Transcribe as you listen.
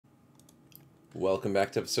Welcome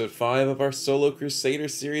back to episode 5 of our solo Crusader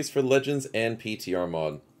series for Legends and PTR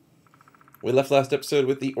mod. We left last episode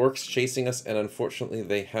with the orcs chasing us, and unfortunately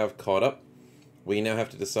they have caught up. We now have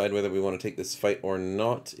to decide whether we want to take this fight or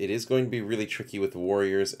not. It is going to be really tricky with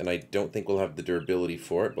warriors, and I don't think we'll have the durability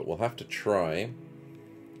for it, but we'll have to try.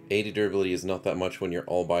 80 durability is not that much when you're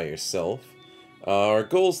all by yourself. Our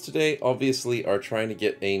goals today, obviously, are trying to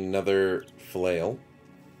get another flail.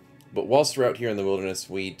 But whilst we're out here in the wilderness,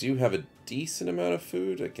 we do have a decent amount of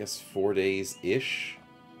food, I guess 4 days-ish,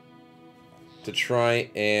 to try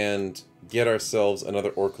and get ourselves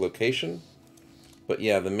another orc location. But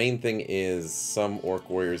yeah, the main thing is some orc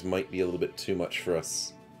warriors might be a little bit too much for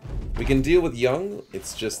us. We can deal with young,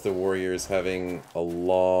 it's just the warriors having a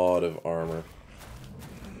lot of armor.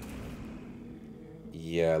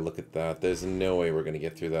 Yeah, look at that. There's no way we're going to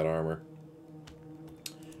get through that armor.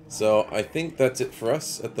 So, I think that's it for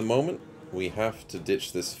us at the moment. We have to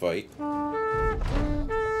ditch this fight.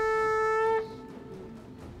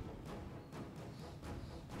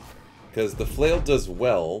 Because the flail does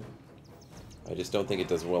well, I just don't think it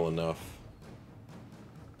does well enough.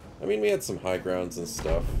 I mean, we had some high grounds and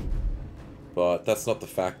stuff, but that's not the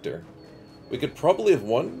factor. We could probably have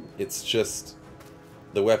won, it's just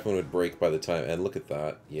the weapon would break by the time, and look at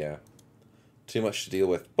that, yeah. Too much to deal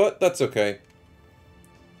with, but that's okay.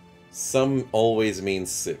 Some always means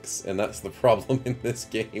 6, and that's the problem in this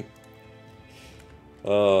game.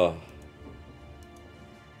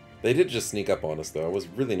 They did just sneak up on us, though. I was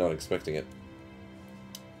really not expecting it.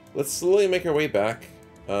 Let's slowly make our way back.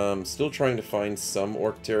 Still trying to find some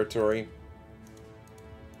orc territory.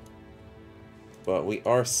 But we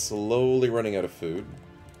are slowly running out of food.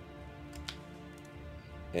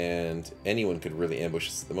 And anyone could really ambush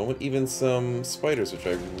us at the moment. Even some spiders, which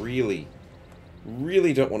I really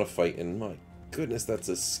don't want to fight in. My goodness, that's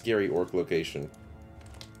a scary orc location.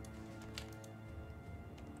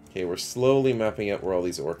 Okay, we're slowly mapping out where all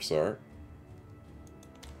these orcs are.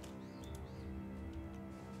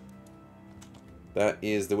 That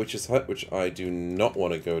is the witch's hut, which I do not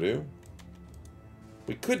want to go to.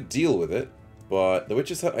 We could deal with it, but the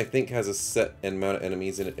witch's hut, I think, has a set amount of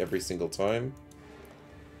enemies in it every single time.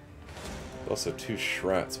 Also 2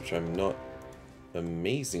 shrats, which I'm not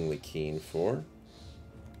amazingly keen for.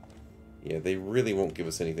 Yeah, they really won't give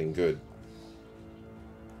us anything good.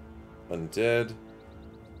 Undead.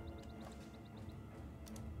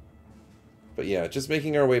 But yeah, just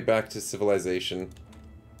making our way back to civilization.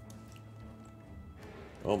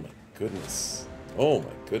 Oh my goodness. Oh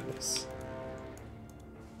my goodness.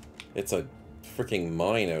 It's a freaking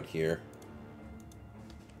mine out here.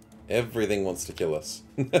 Everything wants to kill us.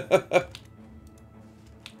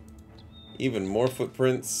 Even more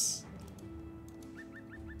footprints.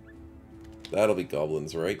 That'll be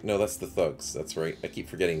goblins, right? No, that's the thugs. That's right. I keep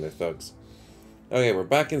forgetting they're thugs. Okay, we're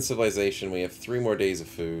back in civilization. We have 3 more days of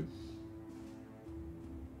food.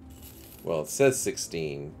 Well, it says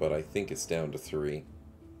 16, but I think it's down to 3.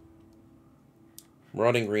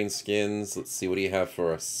 Rotting green skins. Let's see, what do you have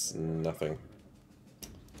for us? Nothing.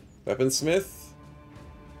 Weaponsmith?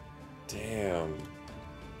 Damn.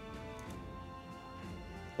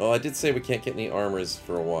 Well, I did say we can't get any armors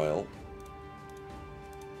for a while.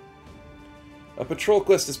 A patrol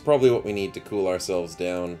quest is probably what we need to cool ourselves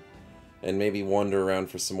down. And maybe wander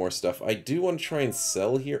around for some more stuff. I do want to try and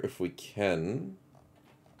sell here if we can.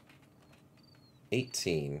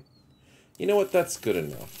 18. You know what? That's good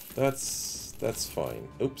enough. That's fine.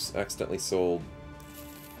 Oops, accidentally sold.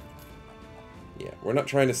 Yeah, we're not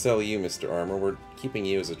trying to sell you, Mr. Armour. We're keeping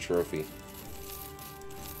you as a trophy.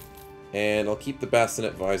 And I'll keep the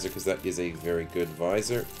bassinet visor because that is a very good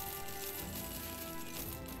visor.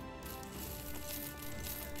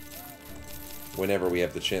 Whenever we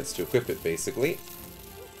have the chance to equip it, basically.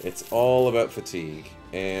 It's all about fatigue.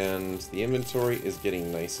 And the inventory is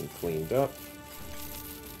getting nice and cleaned up.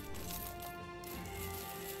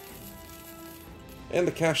 And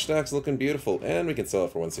the cash stack's looking beautiful. And we can sell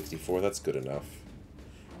it for 164. That's good enough.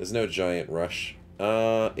 There's no giant rush.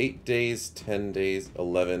 8 days, 10 days,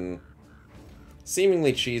 11.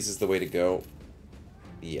 Seemingly cheese is the way to go.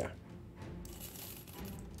 Yeah.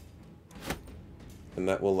 And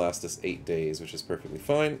that will last us 8 days, which is perfectly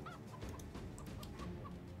fine.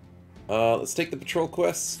 Let's take the patrol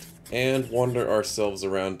quest and wander ourselves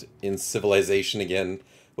around in civilization again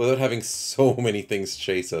without having so many things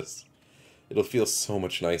chase us. It'll feel so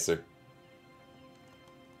much nicer.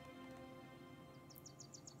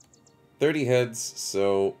 30 heads,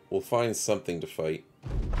 so we'll find something to fight.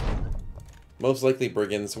 Most likely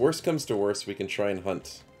brigands. Worst comes to worst, we can try and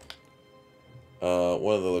hunt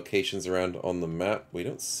one of the locations around on the map. We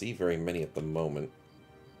don't see very many at the moment.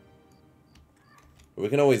 But we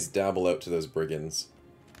can always dabble out to those brigands.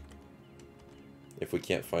 If we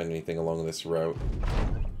can't find anything along this route.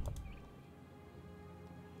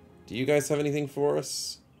 Do you guys have anything for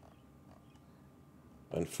us?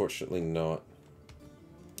 Unfortunately not.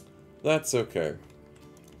 That's okay.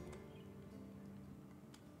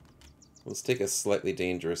 Let's take a slightly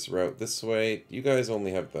dangerous route this way. You guys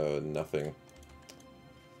only have the nothing.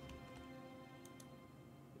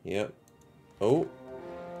 Yep. Oh.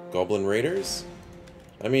 Goblin Raiders?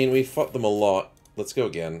 I mean, we fought them a lot. Let's go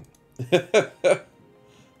again.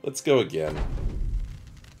 Let's go again.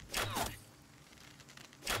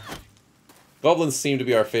 Goblins seem to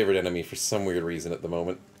be our favorite enemy for some weird reason at the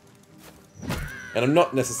moment. And I'm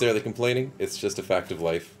not necessarily complaining, it's just a fact of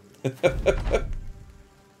life.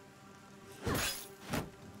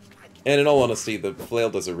 And in all honesty, the flail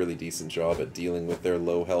does a really decent job at dealing with their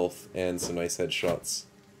low health and some nice headshots.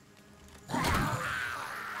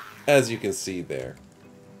 As you can see there.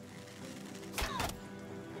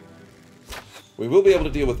 We will be able to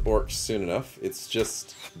deal with orcs soon enough, it's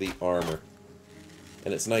just the armor.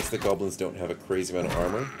 And it's nice that goblins don't have a crazy amount of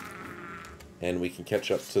armor. And we can catch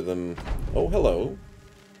up to them. Oh, hello.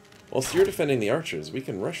 Whilst you're defending the archers, we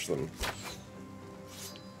can rush them.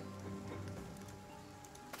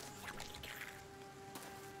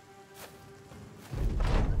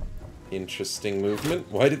 Interesting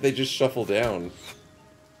movement. Why did they just shuffle down?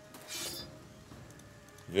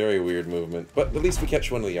 Very weird movement. But at least we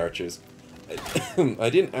catch one of the archers. I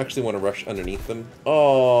didn't actually want to rush underneath them.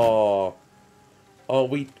 Oh, oh,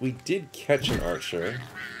 we did catch an archer,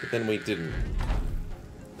 but then we didn't.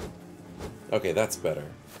 Okay, that's better.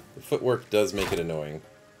 The footwork does make it annoying.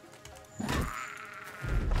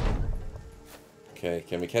 Okay,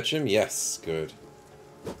 can we catch him? Yes, good.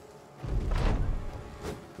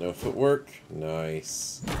 No footwork.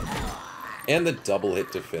 Nice. And the double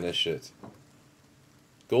hit to finish it.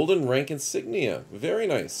 Golden rank insignia. Very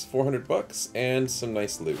nice. 400 bucks and some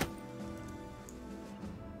nice loot.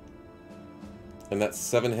 And that's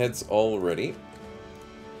 7 heads already.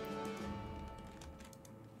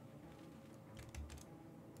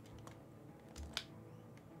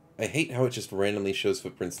 I hate how it just randomly shows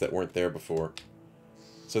footprints that weren't there before.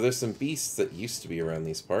 So there's some beasts that used to be around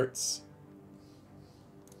these parts.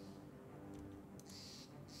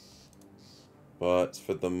 But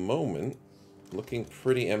for the moment, looking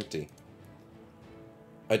pretty empty.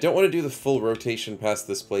 I don't want to do the full rotation past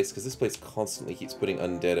this place, because this place constantly keeps putting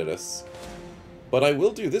undead at us. But I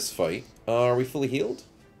will do this fight. Are we fully healed?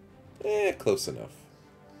 Close enough.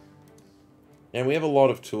 And we have a lot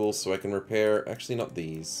of tools, so I can repair... Actually, not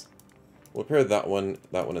these. We'll repair that one,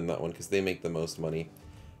 and that one, because they make the most money.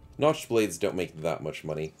 Notched blades don't make that much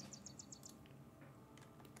money.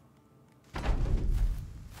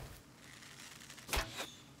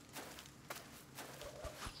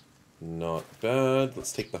 Not bad.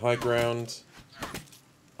 Let's take the high ground.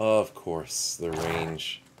 Of course, the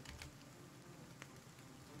range.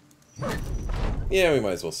 Yeah, we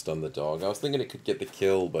might as well stun the dog. I was thinking it could get the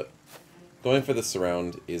kill, but going for the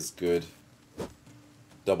surround is good.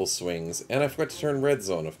 Double swings. And I forgot to turn reds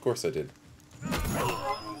on. Of course I did.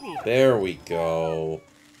 There we go.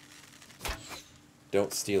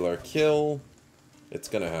 Don't steal our kill. It's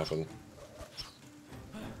gonna happen.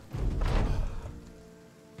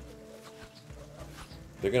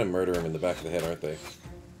 They're gonna murder him in the back of the head, aren't they?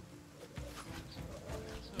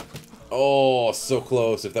 Oh, so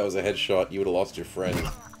close. If that was a headshot, you would have lost your friend.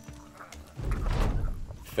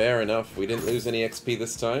 Fair enough. We didn't lose any XP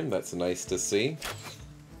this time. That's nice to see.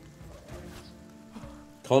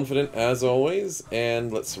 Confident as always,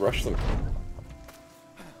 and let's rush them.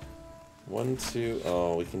 1, 2...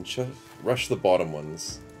 Oh, we can rush the bottom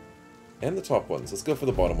ones. And the top ones. Let's go for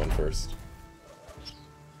the bottom one first.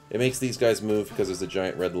 It makes these guys move because there's a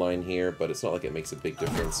giant red line here, but it's not like it makes a big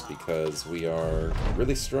difference because we are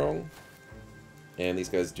really strong. And these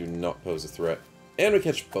guys do not pose a threat. And we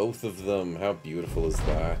catch both of them. How beautiful is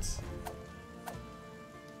that?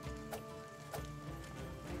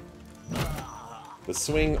 The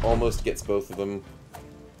swing almost gets both of them.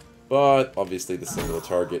 But obviously the single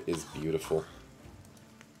target is beautiful.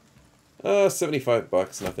 75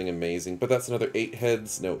 bucks, nothing amazing, but that's another 8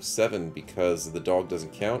 heads, no, 7, because the dog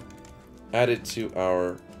doesn't count, added to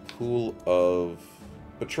our pool of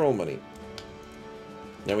patrol money.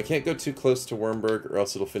 Now we can't go too close to Wurmberg or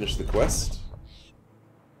else it'll finish the quest.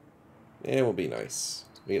 And it will be nice.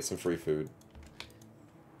 We get some free food.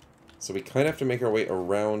 So we kind of have to make our way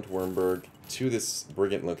around Wurmberg to this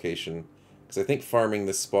brigand location, because I think farming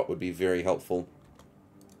this spot would be very helpful.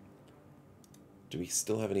 Do we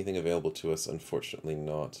still have anything available to us? Unfortunately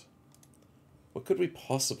not. What could we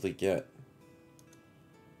possibly get?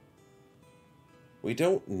 We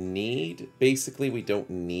don't need... Basically, we don't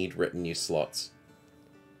need retinue slots.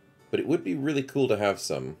 But it would be really cool to have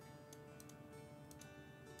some.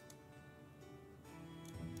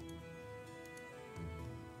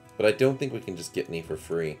 But I don't think we can just get any for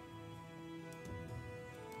free.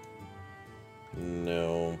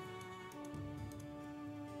 No.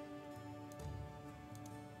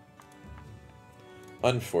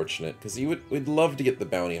 Unfortunate, because we'd love to get the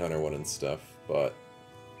bounty hunter one and stuff, but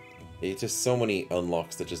it's just so many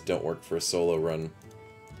unlocks that just don't work for a solo run,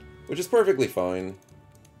 which is perfectly fine.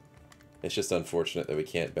 It's just unfortunate that we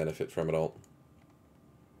can't benefit from it all.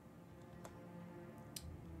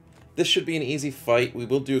 This should be an easy fight. We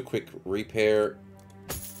will do a quick repair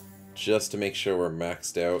just to make sure we're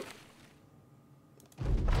maxed out.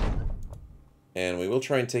 And we will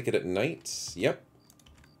try and take it at night. Yep.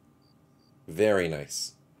 Very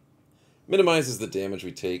nice. Minimizes the damage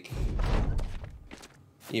we take,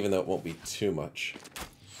 even though it won't be too much.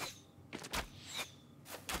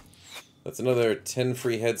 That's another 10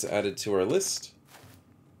 free heads added to our list,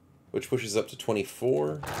 which pushes up to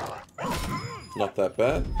 24. Not that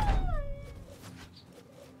bad.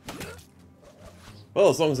 Well,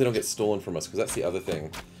 as long as they don't get stolen from us, because that's the other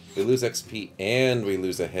thing. We lose XP and we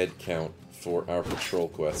lose a head count for our patrol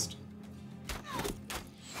quest.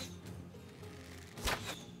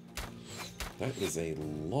 That is a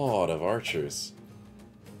lot of archers.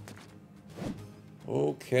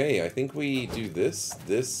 Okay, I think we do this,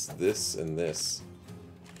 this, this, and this.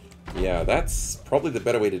 Yeah, that's probably the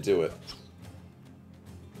better way to do it.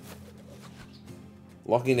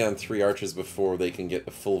 Locking down 3 archers before they can get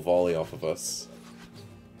a full volley off of us.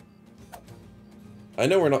 I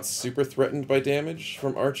know we're not super threatened by damage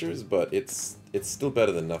from archers, but it's still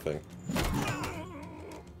better than nothing.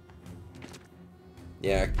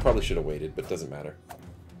 Yeah, I probably should have waited, but it doesn't matter.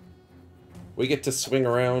 We get to swing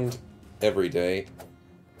around every day.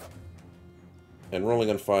 And rolling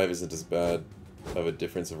on 5 isn't as bad of a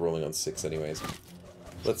difference of rolling on 6 anyways.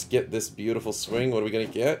 Let's get this beautiful swing. What are we going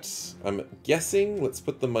to get? I'm guessing, let's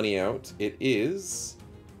put the money out. It is...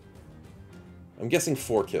 I'm guessing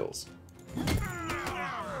 4 kills.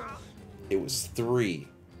 It was 3.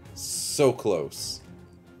 So close.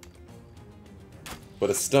 But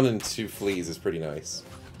a stun and 2 fleas is pretty nice.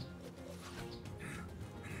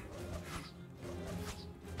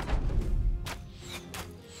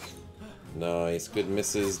 Nice, good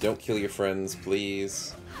misses. Don't kill your friends,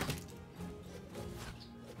 please.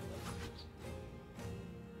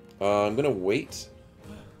 I'm gonna wait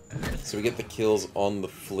so we get the kills on the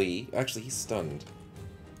flea. Actually, he's stunned.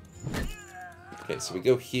 Okay, so we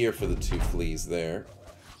go here for the 2 fleas there.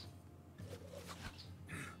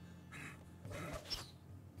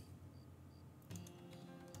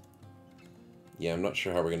 Yeah, I'm not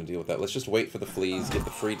sure how we're going to deal with that. Let's just wait for the fleas, get the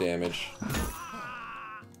free damage.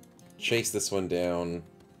 Chase this one down.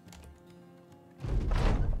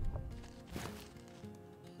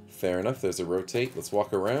 Fair enough, there's a rotate. Let's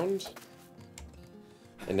walk around.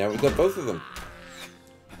 And now we've got both of them.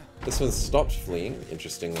 This one's stopped fleeing,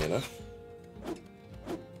 interestingly enough.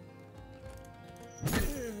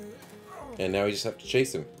 And now we just have to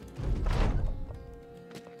chase him.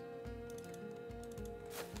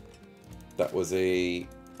 That was a...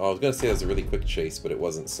 Oh, I was going to say that was a really quick chase, but it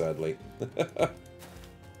wasn't, sadly.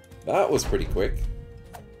 That was pretty quick.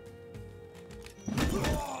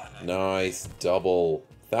 Nice. Double.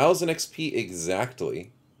 1000 XP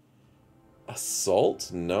exactly.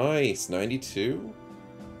 Assault? Nice. 92?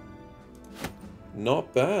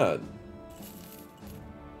 Not bad.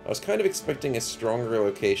 I was kind of expecting a stronger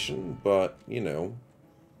location, but, you know,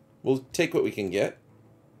 we'll take what we can get.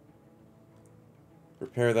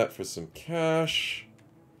 Repair that for some cash.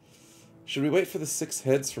 Should we wait for the 6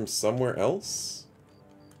 heads from somewhere else?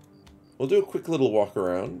 We'll do a quick little walk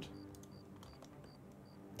around.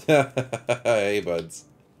 Hey, buds.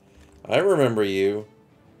 I remember you.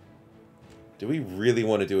 Do we really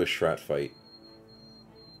want to do a Shrat fight?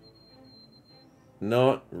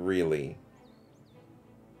 Not really.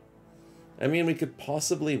 I mean, we could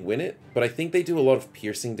possibly win it, but I think they do a lot of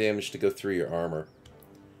piercing damage to go through your armor.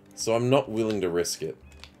 So I'm not willing to risk it.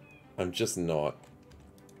 I'm just not.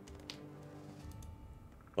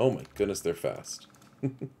 Oh my goodness, they're fast.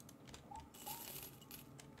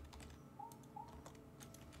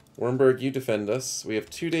 Wormberg, you defend us. We have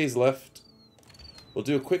 2 days left. We'll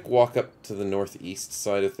do a quick walk up to the northeast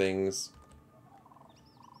side of things.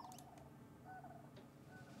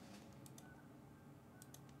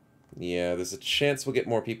 Yeah, there's a chance we'll get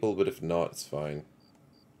more people, but if not, it's fine.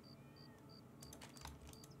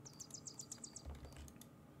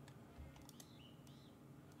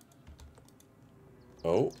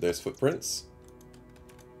 Oh, there's footprints.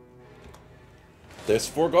 There's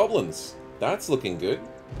 4 goblins. That's looking good.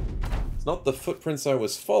 It's not the footprints I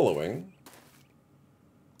was following,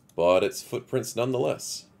 but it's footprints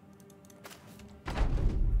nonetheless.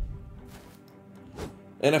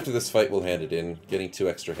 And after this fight, we'll hand it in. Getting 2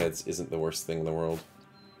 extra heads isn't the worst thing in the world.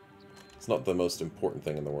 It's not the most important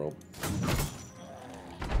thing in the world.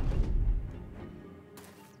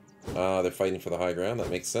 They're fighting for the high ground.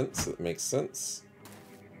 That makes sense. That makes sense.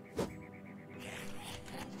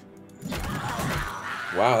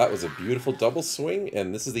 Wow, that was a beautiful double swing,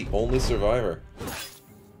 and this is the only survivor.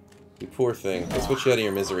 You poor thing. Let's put you out of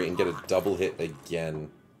your misery and get a double hit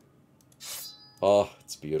again. Oh,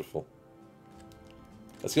 it's beautiful.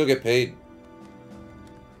 Let's go get paid.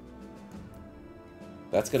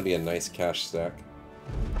 That's going to be a nice cash stack.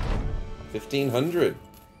 1,500.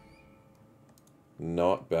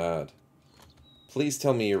 Not bad. Please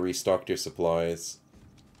tell me you restocked your supplies.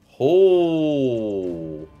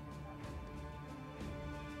 Oh!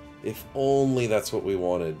 If only that's what we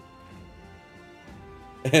wanted.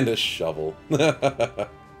 And a shovel.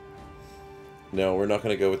 No, we're not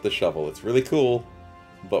going to go with the shovel. It's really cool,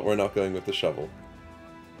 but we're not going with the shovel.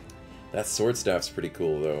 That sword staff's pretty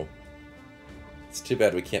cool, though. It's too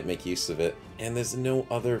bad we can't make use of it. And there's no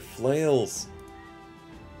other flails.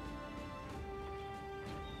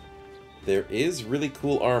 There is really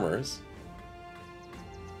cool armors.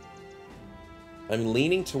 I'm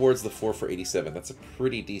leaning towards the 4 for 87. That's a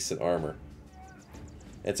pretty decent armor.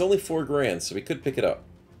 And it's only 4 grand, so we could pick it up.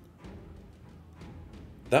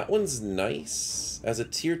 That one's nice. As a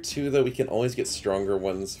tier 2, though, we can always get stronger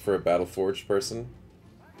ones for a Battleforged person.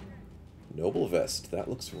 Noble Vest. That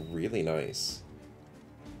looks really nice.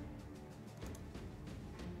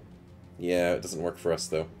 Yeah, it doesn't work for us,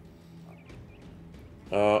 though.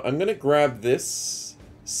 I'm going to grab this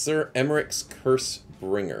Sir Emmerich's Curse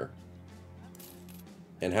Bringer.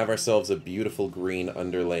 And have ourselves a beautiful green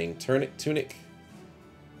underlaying tunic.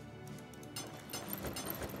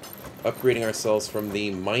 Upgrading ourselves from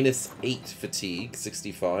the -8 fatigue,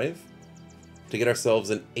 65, to get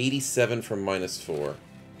ourselves an 87 from -4.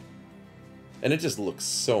 And it just looks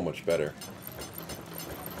so much better.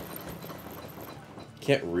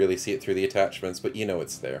 Can't really see it through the attachments, but you know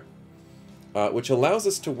it's there. Which allows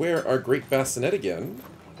us to wear our Great Bassinet again,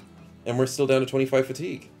 and we're still down to 25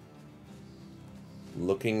 fatigue.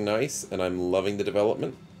 Looking nice, and I'm loving the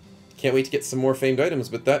development. Can't wait to get some more famed items,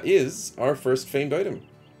 but that is our first famed item,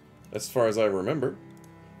 as far as I remember.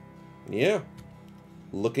 Yeah,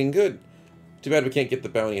 looking good. Too bad we can't get the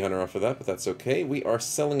bounty hunter off of that, but that's okay. We are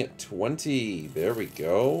selling at 20. There we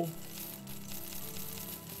go.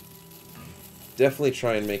 Definitely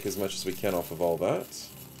try and make as much as we can off of all that.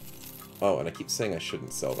 Oh, and I keep saying I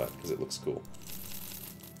shouldn't sell that because it looks cool.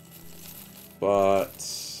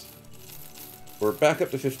 But we're back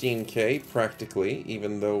up to 15k, practically,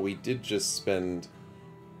 even though we did just spend...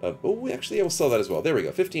 oh, we actually will sell that as well. There we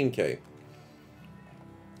go, 15k.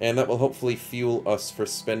 And that will hopefully fuel us for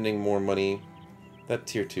spending more money. That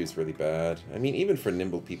tier 2 is really bad. I mean, even for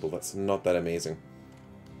nimble people, that's not that amazing.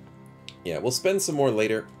 Yeah, we'll spend some more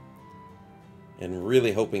later. And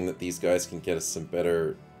really hoping that these guys can get us some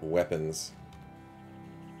better weapons.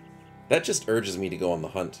 That just urges me to go on the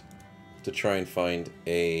hunt. To try and find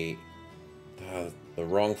the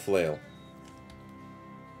wrong flail.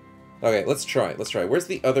 Okay, let's try. Let's try. Where's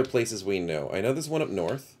the other places we know? I know there's one up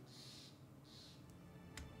north.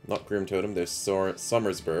 Not Grim Totem. There's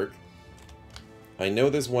Sommersburg. I know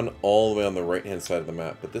there's one all the way on the right-hand side of the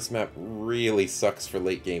map, but this map really sucks for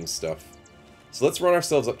late-game stuff. So let's run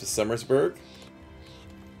ourselves up to Sommersburg.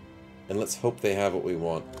 And let's hope they have what we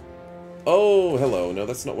want. Oh, hello. No,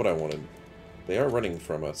 that's not what I wanted. They are running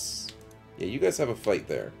from us. Yeah, you guys have a fight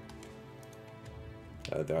there.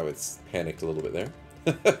 I was panicked a little bit there.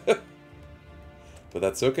 But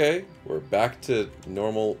that's okay. We're back to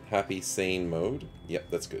normal, happy, sane mode. Yep,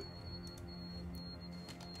 that's good.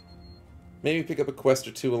 Maybe pick up a quest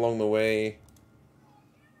or two along the way.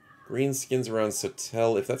 Green skins around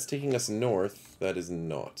Sotel. If that's taking us north, that is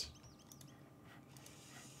not.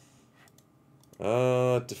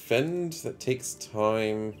 Defend, that takes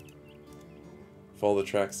time. Follow the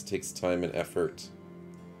tracks, it takes time and effort.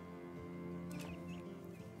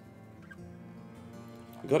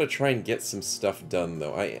 We gotta try and get some stuff done,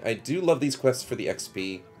 though. I do love these quests for the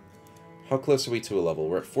XP. How close are we to a level?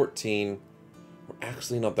 We're at 14. We're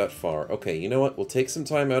actually not that far. Okay, you know what? We'll take some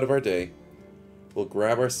time out of our day. We'll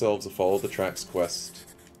grab ourselves a Follow the Tracks quest.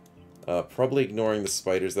 Probably ignoring the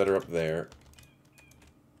spiders that are up there.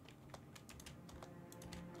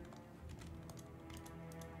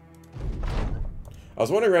 I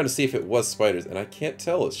was wandering around to see if it was spiders, and I can't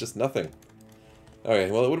tell. It's just nothing.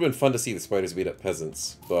 Okay, well, it would have been fun to see the spiders beat up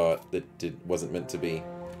peasants, but it wasn't meant to be.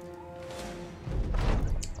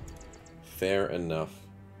 Fair enough.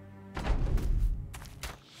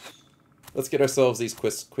 Let's get ourselves these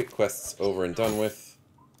quick quests over and done with.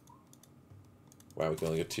 Wow, we can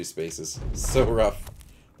only get 2 spaces. So rough.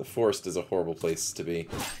 The forest is a horrible place to be.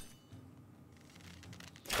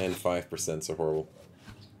 And 5% are horrible.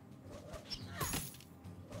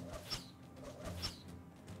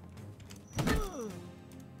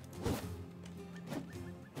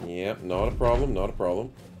 Yep, not a problem, not a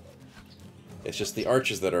problem. It's just the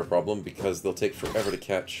archers that are a problem because they'll take forever to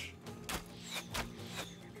catch.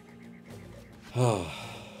 The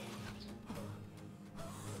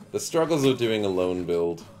struggles of doing a lone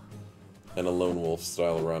build and a lone wolf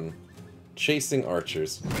style run. Chasing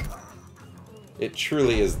archers. It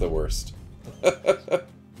truly is the worst.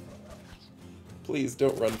 Please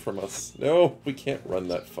don't run from us. No, we can't run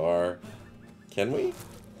that far. Can we?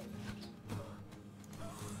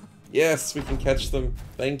 Yes, we can catch them.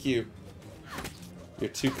 Thank you. You're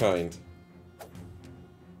too kind.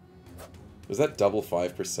 Was that double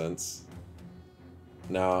 5%?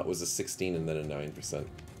 Nah, it was a 16 and then a 9%.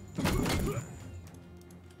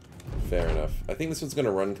 Fair enough. I think this one's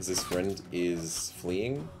gonna run because his friend is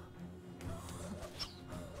fleeing.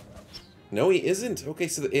 No, he isn't. Okay,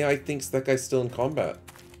 so the AI thinks that guy's still in combat.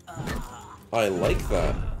 I like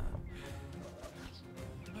that.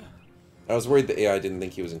 I was worried the AI didn't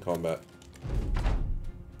think he was in combat.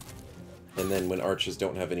 And then when archers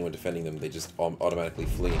don't have anyone defending them, they just automatically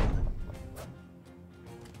flee.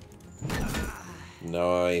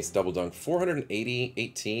 Nice. Double dunk. 480,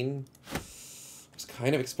 18. I was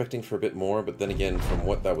kind of expecting for a bit more, but then again, from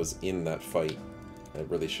what that was in that fight, I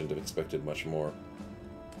really shouldn't have expected much more.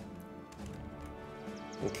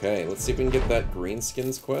 Okay, let's see if we can get that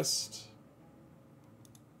Greenskins quest.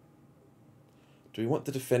 Do we want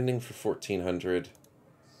the defending for 1400?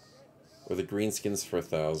 Or the Greenskins for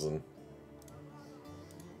 1000?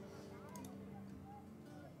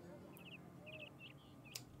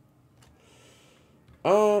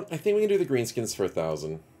 I think we can do the Greenskins for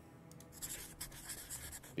 1000.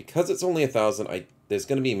 Because it's only 1000, there's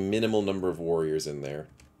going to be a minimal number of warriors in there.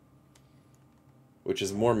 Which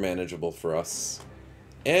is more manageable for us.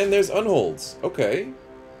 And there's unholds. Okay.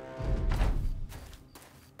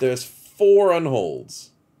 There's 4 unholds.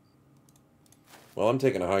 Well, I'm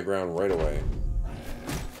taking a high ground right away.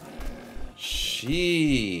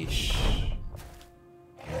 Sheesh.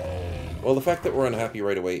 Well, the fact that we're unhappy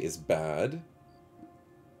right away is bad.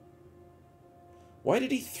 Why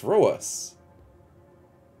did he throw us?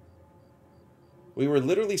 We were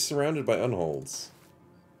literally surrounded by unholds.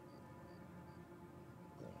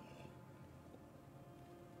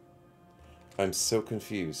 I'm so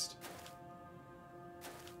confused.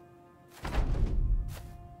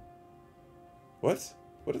 What?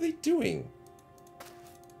 What are they doing?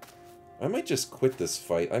 I might just quit this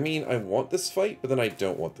fight. I mean, I want this fight, but then I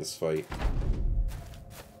don't want this fight.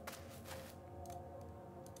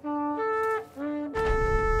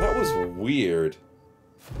 That was weird.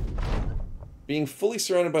 Being fully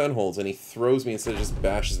surrounded by unholds, and he throws me instead of just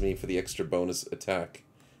bashes me for the extra bonus attack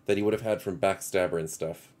that he would have had from Backstabber and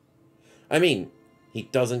stuff. I mean, he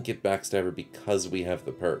doesn't get Backstabber because we have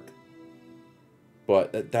the perk.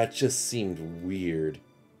 But that just seemed weird.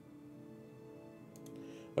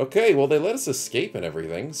 Okay, well, they let us escape and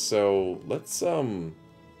everything, so let's,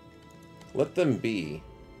 let them be.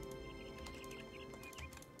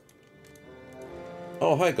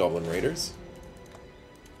 Oh, hi, Goblin Raiders.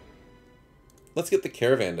 Let's get the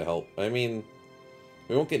caravan to help. I mean,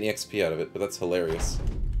 we won't get any XP out of it, but that's hilarious.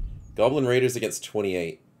 Goblin Raiders against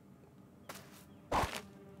 28.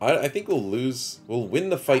 I think we'll lose. We'll win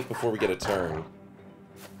the fight before we get a turn.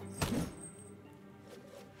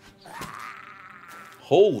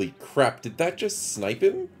 Holy crap, did that just snipe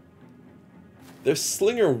him? Their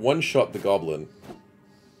slinger one-shot the goblin.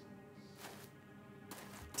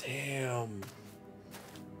 Damn.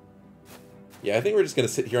 Yeah, I think we're just going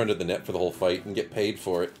to sit here under the net for the whole fight and get paid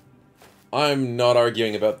for it. I'm not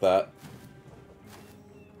arguing about that.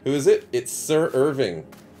 Who is it? It's Sir Irving.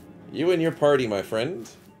 You and your party, my friend.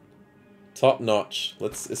 Top notch.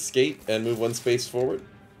 Let's escape and move 1 space forward.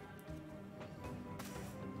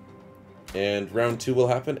 And round 2 will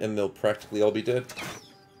happen, and they'll practically all be dead.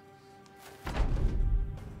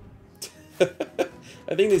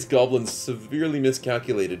 I think these goblins severely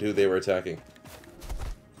miscalculated who they were attacking.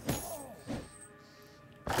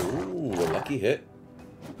 Ooh, a lucky hit.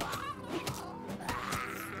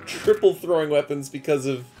 Triple throwing weapons because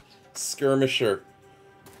of Skirmisher.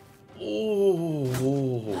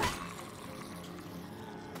 Ooh.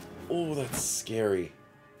 Oh, that's scary.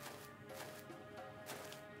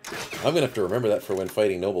 I'm gonna have to remember that for when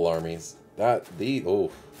fighting noble armies. They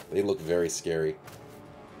look very scary.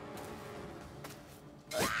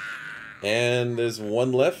 And there's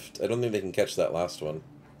one left. I don't think they can catch that last one.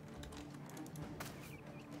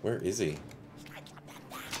 Where is he?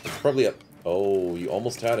 He's probably up. Oh, you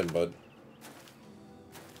almost had him, bud.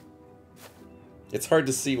 It's hard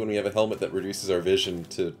to see when we have a helmet that reduces our vision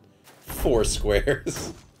to 4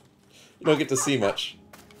 squares. You don't get to see much.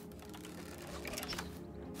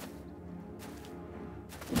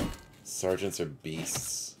 Sergeants are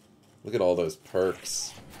beasts. Look at all those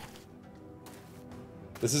perks.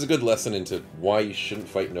 This is a good lesson into why you shouldn't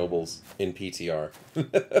fight nobles in PTR.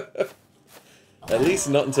 At least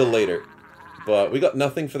not until later. But we got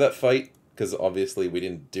nothing for that fight, because obviously we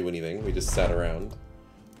didn't do anything, we just sat around.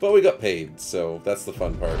 But we got paid, so that's the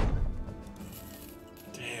fun part.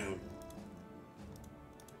 Damn.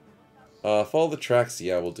 Follow the tracks,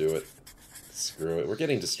 yeah, we'll do it. Screw it, we're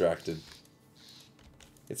getting distracted.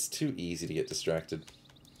 It's too easy to get distracted.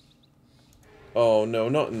 Oh no,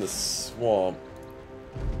 not in the swamp.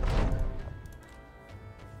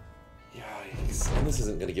 Yikes. And this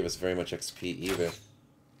isn't going to give us very much XP either.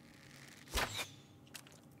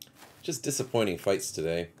 Just disappointing fights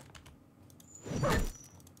today.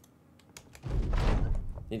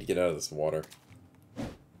 Need to get out of this water.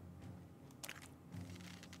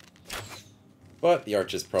 But the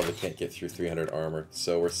archers probably can't get through 300 armor,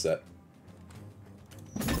 so we're set.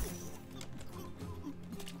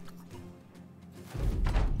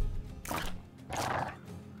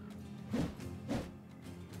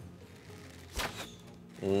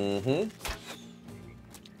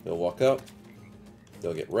 They'll walk up.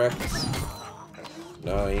 They'll get wrecked.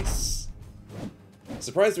 Nice.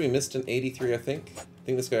 Surprised we missed an 83, I think. I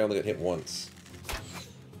think this guy only got hit once.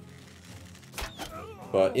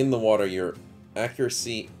 But in the water, your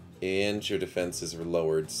accuracy and your defenses are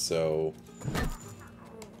lowered, so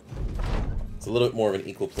it's a little bit more of an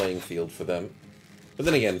equal playing field for them. But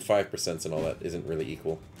then again, 5% and all that isn't really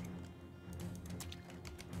equal.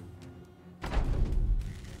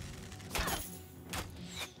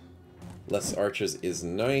 Less archers is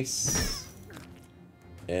nice.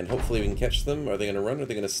 And hopefully we can catch them. Are they going to run or are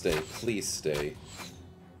they going to stay? Please stay.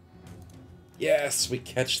 Yes, we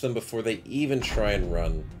catch them before they even try and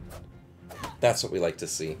run. That's what we like to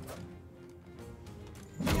see.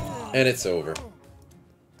 And it's over.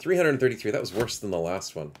 333, that was worse than the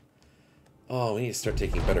last one. Oh, we need to start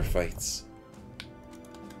taking better fights.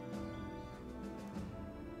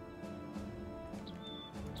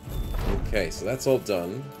 Okay, so that's all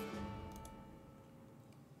done.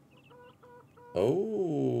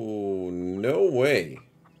 Oh, no way.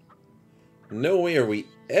 No way are we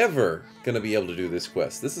ever going to be able to do this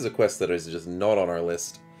quest. This is a quest that is just not on our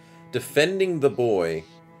list. Defending the boy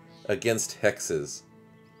against hexes.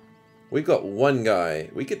 We've got one guy.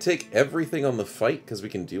 We could take everything on the fight because we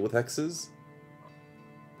can deal with hexes.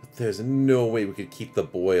 But there's no way we could keep the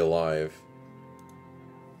boy alive.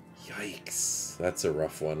 Yikes. That's a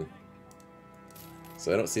rough one.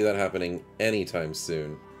 So I don't see that happening anytime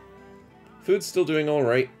soon. Food's still doing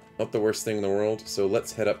alright. Not the worst thing in the world. So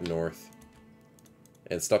let's head up north.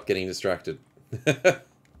 And stop getting distracted.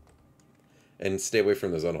 And stay away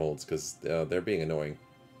from those unholds, because they're being annoying.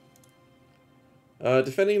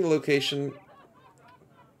 Defending the location,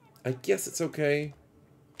 I guess it's okay.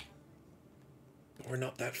 But we're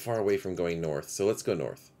not that far away from going north, so let's go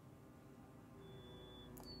north.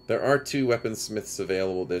 There are 2 weaponsmiths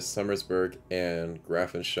available. There's Summersburg and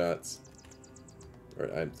Grafenschatz.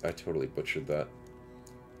 I totally butchered that.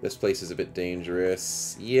 This place is a bit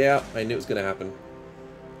dangerous. Yeah, I knew it was going to happen.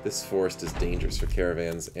 This forest is dangerous for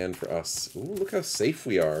caravans and for us. Ooh, look how safe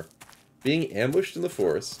we are. Being ambushed in the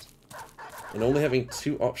forest and only having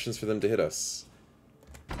 2 options for them to hit us.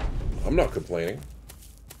 I'm not complaining.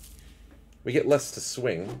 We get less to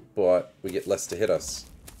swing, but we get less to hit us.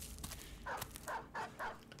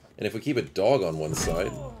 And if we keep a dog on one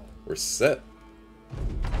side, we're set.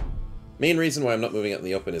 Main reason why I'm not moving out in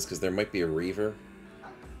the open is because there might be a Reaver.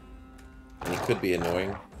 And he could be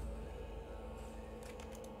annoying.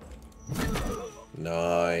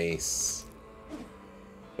 Nice.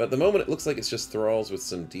 But at the moment it looks like it's just thralls with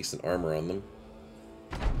some decent armor on them.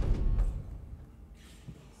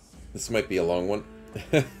 This might be a long one.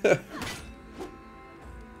 But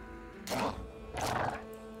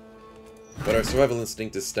our survival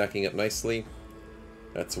instinct is stacking up nicely.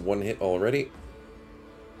 That's 1 hit already.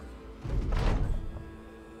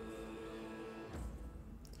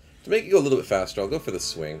 To make it go a little bit faster, I'll go for the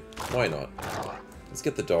swing. Why not? Let's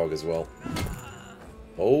get the dog as well.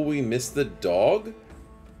 Oh, we missed the dog?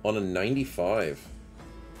 on a 95.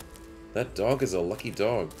 That dog is a lucky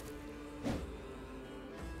dog.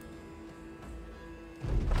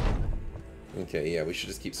 Okay, yeah, we should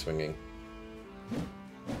just keep swinging.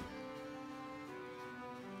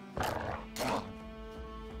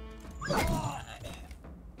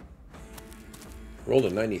 Rolled a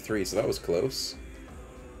 93, so that was close.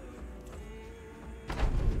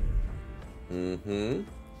 Mm-hmm.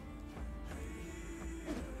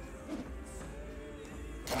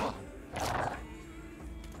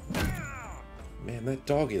 Man, that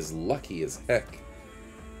dog is lucky as heck.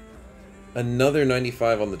 Another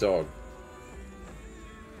 95 on the dog.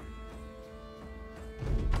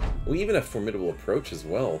 We even have formidable approach as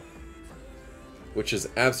well, which is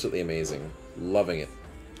absolutely amazing. Loving it.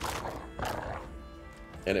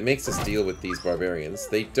 And it makes us deal with these barbarians.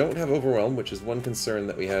 They don't have overwhelm, which is one concern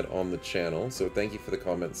that we had on the channel, so thank you for the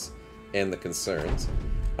comments and the concerns.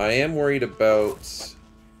 I am worried about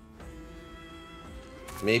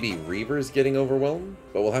maybe Reavers getting overwhelmed,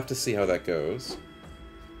 but we'll have to see how that goes.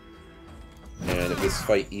 And if this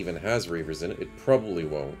fight even has Reavers in it, it probably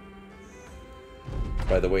won't,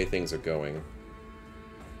 by the way things are going.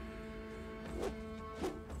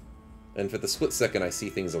 And for the split second I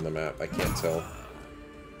see things on the map, I can't tell.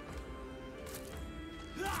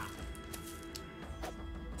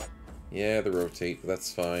 Yeah, the rotate,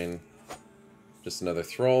 that's fine. Just another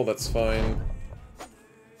thrall, that's fine.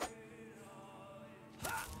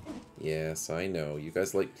 Yes, I know. You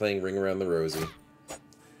guys like playing Ring Around the Rosie.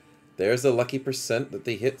 There's a lucky percent that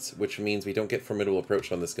they hit, which means we don't get formidable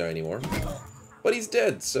approach on this guy anymore. But he's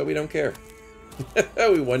dead, so we don't care.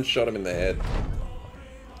 We one-shot him in the head.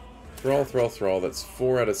 Thrall, thrall, thrall. That's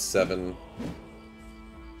 4 out of 7.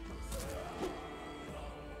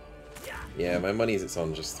 Yeah, my money's it's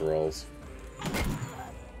on just thralls.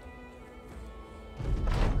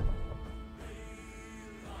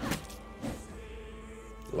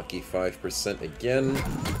 Lucky 5% again.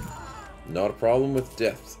 Not a problem with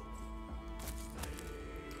death.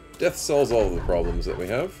 Death solves all of the problems that we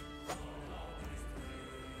have.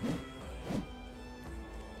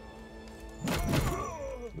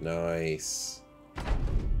 Nice.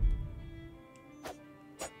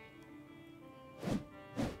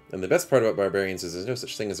 And the best part about barbarians is there's no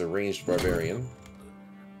such thing as a ranged barbarian.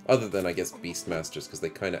 Other than, I guess, beastmasters, because they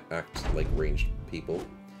kind of act like ranged people.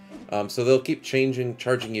 So they'll keep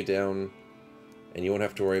charging you down, and you won't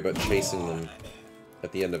have to worry about chasing them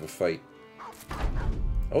at the end of a fight.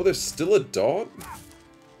 Oh, there's still a dog?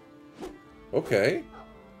 Okay.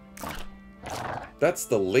 That's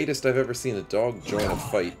the latest I've ever seen a dog join a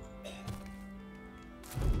fight.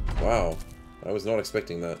 Wow. I was not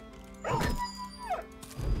expecting that.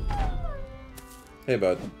 Hey,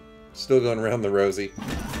 bud. Still going around the Rosie.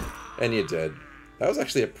 And you're dead. That was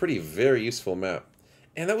actually a very useful map.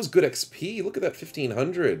 And that was good XP. Look at that,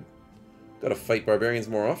 1500. Gotta fight barbarians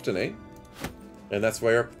more often, eh? And that's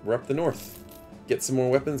why we're up the north. Get some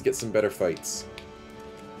more weapons, get some better fights.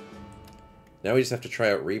 Now we just have to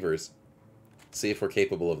try out Reavers. See if we're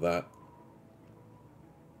capable of that.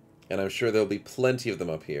 And I'm sure there'll be plenty of them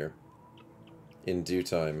up here. In due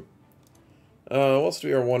time. Whilst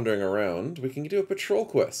we are wandering around, we can do a patrol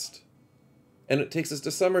quest. And it takes us to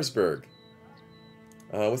Summersburg.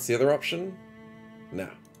 What's the other option? Nah,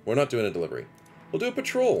 we're not doing a delivery. We'll do a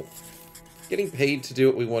patrol. Getting paid to do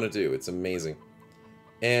what we want to do. It's amazing.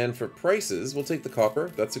 And for prices, we'll take the copper.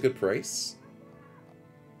 That's a good price.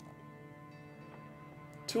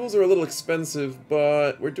 Tools are a little expensive,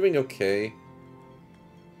 but we're doing okay.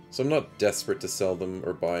 So I'm not desperate to sell them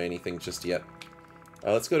or buy anything just yet.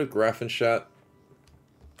 Let's go to Grafenstadt.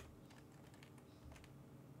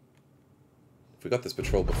 If we got this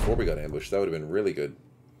patrol before we got ambushed, that would have been really good.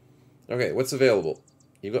 Okay, what's available?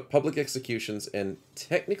 You've got public executions, and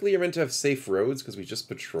technically you're meant to have safe roads because we just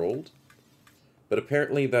patrolled. But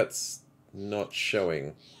apparently that's not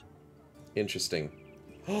showing. Interesting.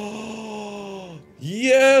 Oh,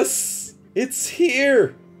 yes! It's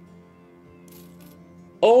here!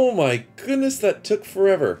 Oh my goodness, that took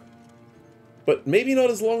forever. But maybe not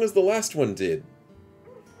as long as the last one did.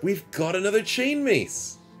 We've got another chain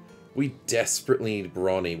mace! We desperately need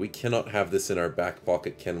brawny. We cannot have this in our back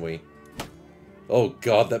pocket, can we? Oh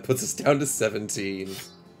god, that puts us down to 17.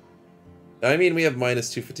 I mean, we have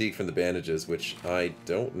 -2 fatigue from the bandages, which I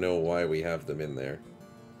don't know why we have them in there.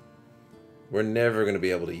 We're never going to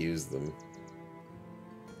be able to use them.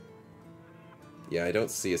 Yeah, I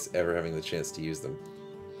don't see us ever having the chance to use them.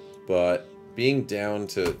 But being down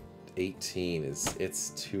to 18 it's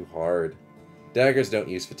too hard. Daggers don't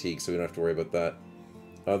use fatigue, so we don't have to worry about that.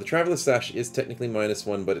 The Traveler's Sash is technically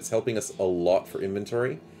 -1, but it's helping us a lot for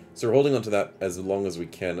inventory. So we're holding on to that as long as we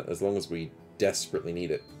can, as long as we desperately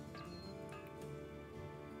need it.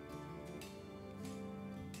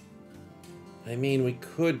 I mean, we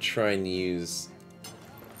could try and use...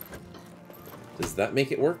 Does that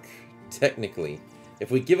make it work? Technically.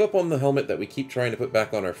 If we give up on the helmet that we keep trying to put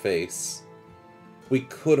back on our face, we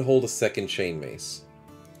could hold a second chain mace.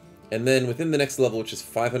 And then within the next level, which is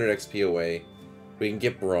 500 XP away, we can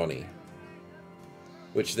get brawny.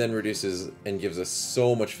 Which then reduces and gives us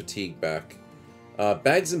so much fatigue back.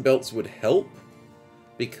 Bags and belts would help,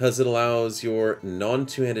 because it allows your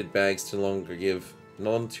non-two-handed bags to no longer give...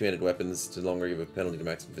 non-two-handed weapons to no longer give a penalty to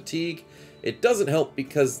maximum fatigue. It doesn't help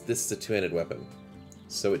because this is a two-handed weapon.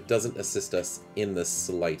 So it doesn't assist us in the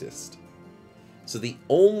slightest. So the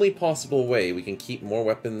only possible way we can keep more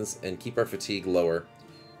weapons and keep our fatigue lower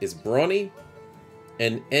is brawny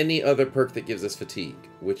and any other perk that gives us fatigue,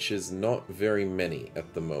 which is not very many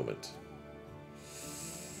at the moment.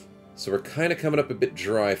 So we're kind of coming up a bit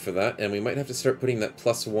dry for that, and we might have to start putting that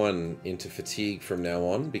 +1 into fatigue from now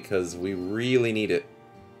on, because we really need it.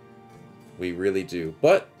 We really do.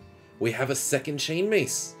 But we have a second chain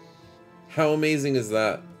mace. How amazing is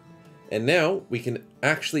that? And now we can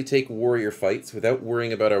actually take warrior fights without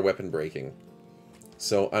worrying about our weapon breaking.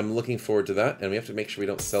 So I'm looking forward to that, and we have to make sure we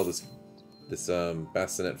don't sell this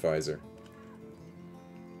bassinet visor.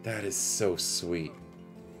 That is so sweet.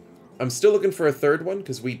 I'm still looking for a third one,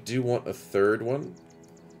 because we do want a third one.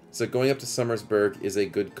 So going up to Summersburg is a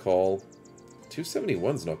good call.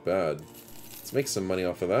 271's not bad. Let's make some money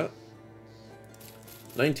off of that.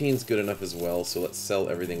 19's good enough as well, so let's sell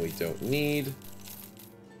everything we don't need.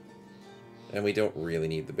 And we don't really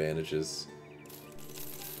need the bandages.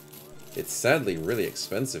 It's sadly really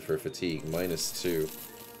expensive for fatigue, -2.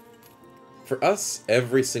 For us,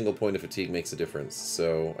 every single point of fatigue makes a difference,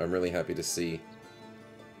 so I'm really happy to see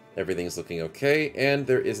everything's looking okay, and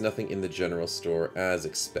there is nothing in the general store as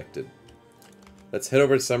expected. Let's head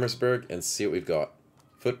over to Summersburg and see what we've got.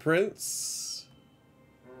 Footprints.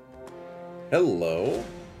 Hello.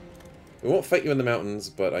 We won't fight you in the mountains,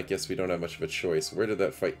 but I guess we don't have much of a choice. Where did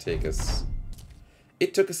that fight take us?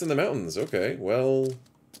 It took us in the mountains. Okay, well,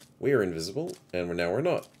 we are invisible, and now we're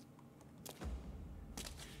not.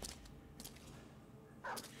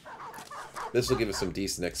 This will give us some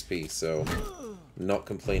decent XP, so not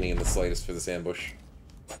complaining in the slightest for this ambush.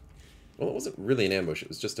 Well, it wasn't really an ambush, it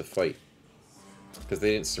was just a fight. Because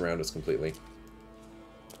they didn't surround us completely.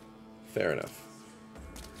 Fair enough.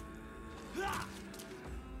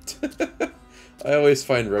 I always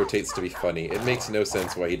find rotates to be funny. It makes no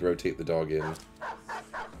sense why he'd rotate the dog in.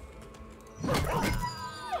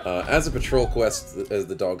 As a patrol quest, as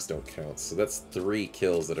the dogs don't count, so that's 3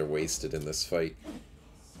 kills that are wasted in this fight.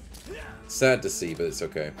 Sad to see, but it's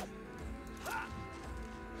okay.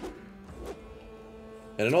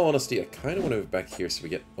 And in all honesty, I kind of want to move back here so we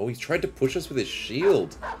get... Oh, he tried to push us with his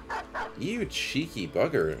shield! You cheeky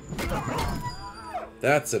bugger.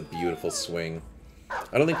 That's a beautiful swing.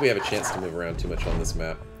 I don't think we have a chance to move around too much on this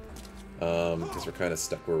map. Because we're kind of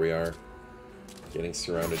stuck where we are. Getting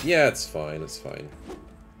surrounded. Yeah, it's fine, it's fine.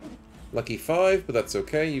 Lucky 5, but that's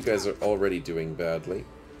okay. You guys are already doing badly.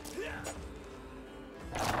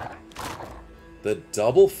 The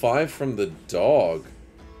double 5 from the dog.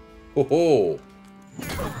 Oh,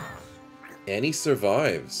 and he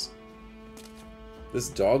survives. This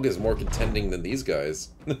dog is more contending than these guys.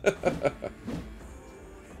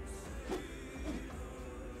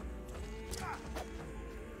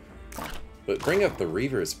 But bring up the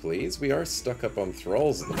Reavers, please. We are stuck up on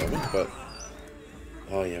thralls at the moment, but...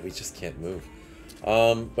 Oh yeah, we just can't move.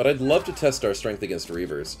 But I'd love to test our strength against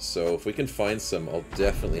Reavers, so if we can find some, I'll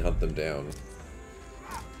definitely hunt them down.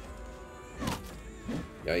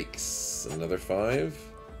 Yikes. Another 5.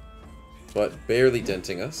 But barely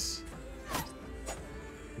denting us.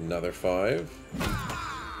 Another 5.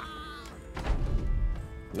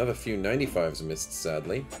 Another few 95s missed,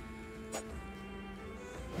 sadly.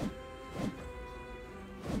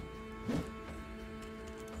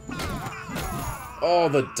 Oh,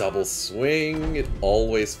 the double swing! It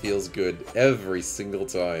always feels good, every single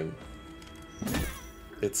time.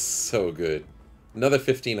 It's so good. Another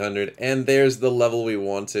 1500, and there's the level we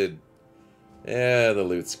wanted. Yeah, the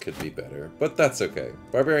loots could be better, but that's okay.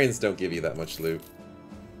 Barbarians don't give you that much loot.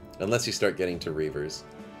 Unless you start getting to Reavers.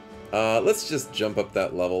 Let's just jump up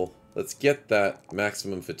that level. Let's get that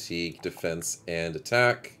maximum fatigue, defense, and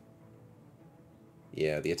attack.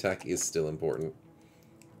 Yeah, the attack is still important.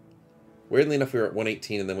 Weirdly enough, we were at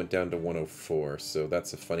 118 and then went down to 104, so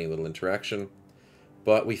that's a funny little interaction.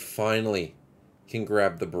 But we finally can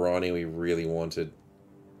grab the brawny we really wanted.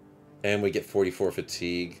 And we get 44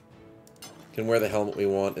 fatigue. Can wear the helmet we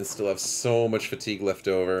want and still have so much fatigue left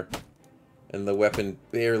over. And the weapon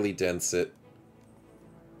barely dents it.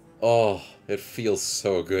 Oh, it feels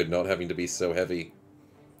so good not having to be so heavy.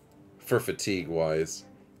 For fatigue-wise.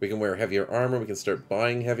 We can wear heavier armor, we can start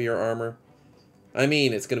buying heavier armor. I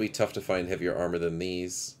mean, it's going to be tough to find heavier armor than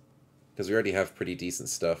these. Because we already have pretty decent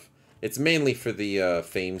stuff. It's mainly for the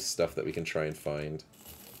famed stuff that we can try and find.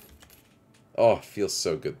 Oh, it feels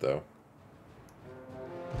so good, though.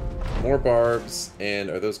 More barbs, and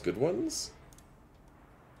are those good ones?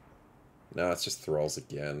 No, it's just thralls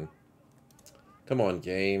again. Come on,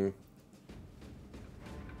 game.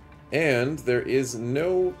 And there is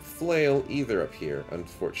no flail either up here,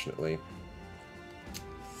 unfortunately.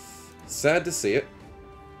 Sad to see it.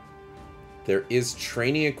 There is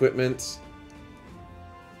training equipment.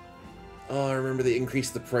 Oh, I remember they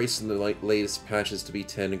increased the price in the latest patches to be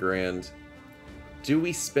 10 grand. Do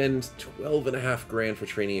we spend 12.5 grand for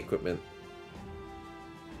training equipment?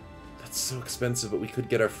 That's so expensive, but we could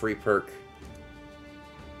get our free perk.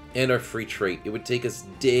 And our free trait. It would take us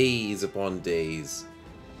days upon days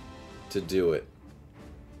to do it.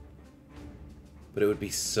 But it would be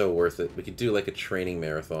so worth it. We could do like a training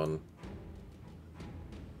marathon.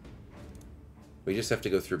 We just have to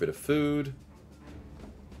go through a bit of food.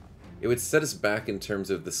 It would set us back in terms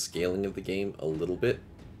of the scaling of the game a little bit.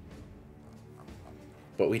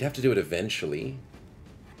 But we'd have to do it eventually.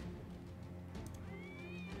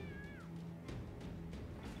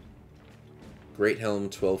 Great Helm,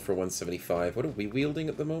 12 for 175. What are we wielding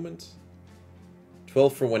at the moment?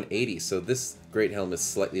 12 for 180, so this Great Helm is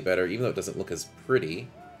slightly better, even though it doesn't look as pretty.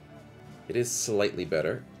 It is slightly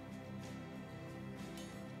better.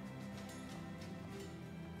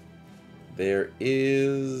 There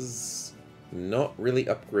is not really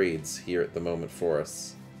upgrades here at the moment for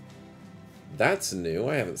us. That's new.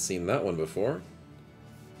 I haven't seen that one before.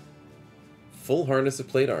 Full harness of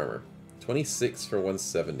plate armor. 26 for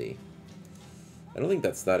 170. I don't think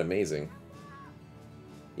that's that amazing.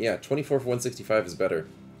 Yeah, 24 for 165 is better.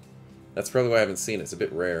 That's probably why I haven't seen it. It's a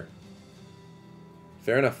bit rare.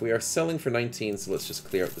 Fair enough. We are selling for 19, so let's just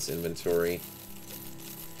clear out this inventory.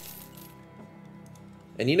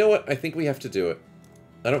 And you know what? I think we have to do it.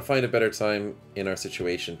 I don't find a better time in our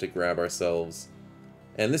situation to grab ourselves.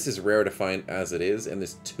 And this is rare to find as it is, and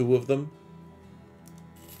there's 2 of them.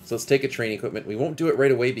 So let's take a training equipment. We won't do it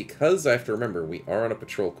right away because I have to remember we are on a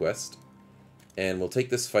patrol quest. And we'll take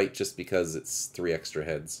this fight just because it's 3 extra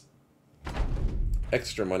heads.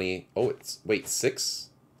 Extra money. Oh, it's... Wait, 6?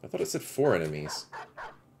 I thought it said 4 enemies.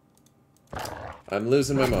 I'm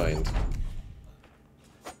losing my mind.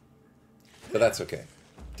 But that's okay.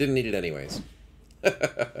 Didn't need it anyways.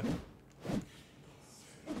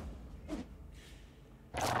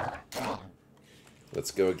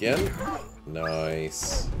 Let's go again.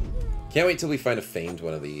 Nice. Can't wait till we find a famed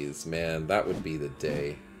one of these. Man, that would be the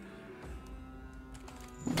day.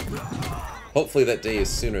 Hopefully that day is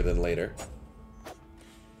sooner than later.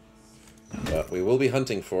 But we will be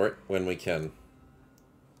hunting for it when we can.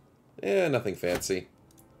 Eh, nothing fancy.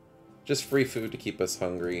 Just free food to keep us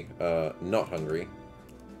hungry. Not hungry.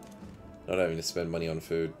 Not having to spend money on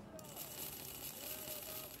food.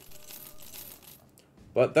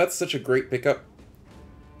 But that's such a great pickup.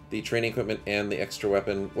 The training equipment and the extra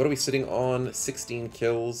weapon. What are we sitting on? 16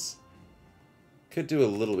 kills. Could do a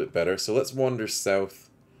little bit better. So let's wander south.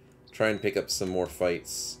 Try and pick up some more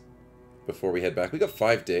fights before we head back. We got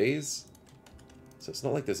 5 days. So it's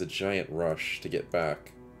not like there's a giant rush to get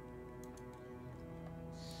back.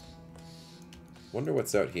 Wonder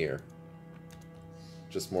what's out here.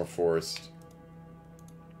 Just more forest.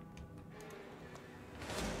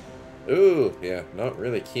 Ooh, yeah, not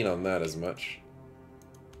really keen on that as much.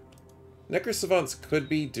 Necrosavants could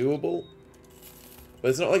be doable, but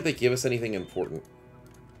it's not like they give us anything important.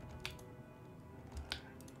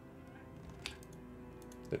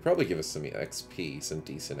 They'd probably give us some XP, some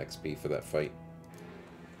decent XP for that fight.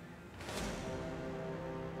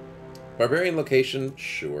 Barbarian location?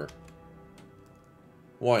 Sure.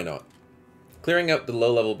 Why not? Clearing out the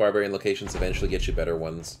low-level barbarian locations eventually gets you better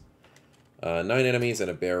ones. 9 enemies and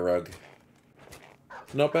a bear rug.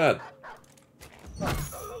 Not bad.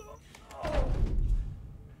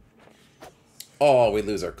 Oh, we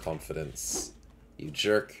lose our confidence. You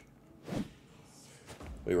jerk.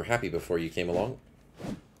 We were happy before you came along.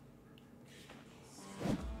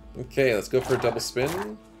 Okay, let's go for a double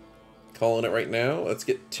spin. Calling it right now. Let's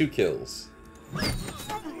get 2 kills.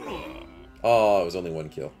 Oh, it was only 1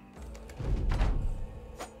 kill.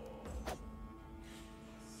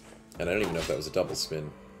 And I don't even know if that was a double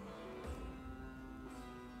spin.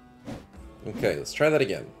 Okay, let's try that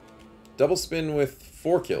again. Double spin with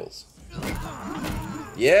 4 kills.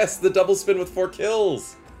 Yes, the double spin with 4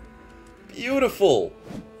 kills! Beautiful!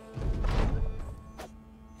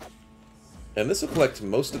 And this will collect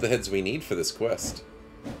most of the heads we need for this quest.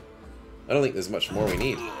 I don't think there's much more we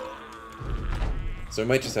need. So we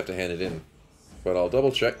might just have to hand it in. But I'll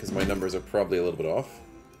double check because my numbers are probably a little bit off.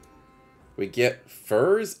 We get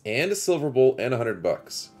furs and a silver bowl and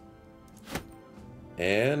 $100.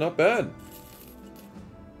 And not bad.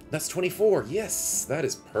 That's 24. Yes, that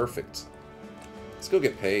is perfect. Let's go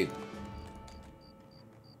get paid.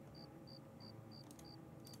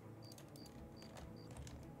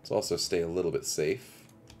 Let's also stay a little bit safe.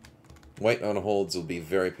 White unholds will be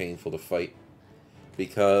very painful to fight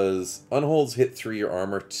because unholds hit through your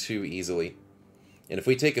armor too easily. And if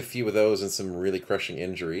we take a few of those and some really crushing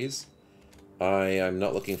injuries, I am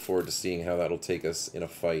not looking forward to seeing how that'll take us in a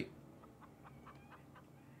fight.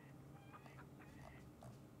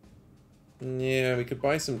 Yeah, we could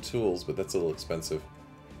buy some tools, but that's a little expensive.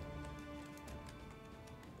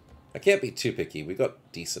 I can't be too picky. We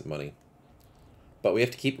got decent money. But we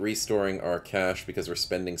have to keep restoring our cash because we're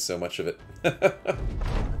spending so much of it.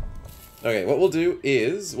 Okay, what we'll do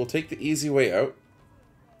is we'll take the easy way out.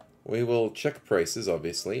 We will check prices,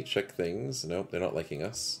 obviously. Check things. Nope, they're not liking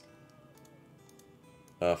us.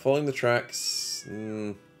 Following the tracks...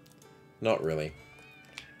 not really.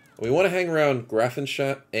 We want to hang around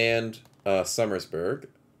Grafenstadt and Summersburg.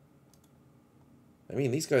 I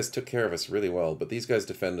mean, these guys took care of us really well, but these guys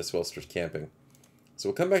defend us whilst we're camping. So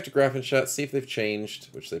we'll come back to Grafenstadt, see if they've changed,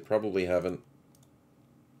 which they probably haven't.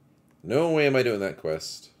 No way am I doing that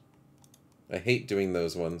quest. I hate doing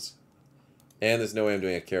those ones. And there's no way I'm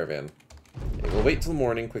doing a caravan. Okay, we'll wait till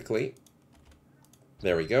morning quickly.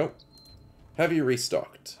 There we go. Have you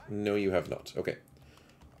restocked? No, you have not. Okay.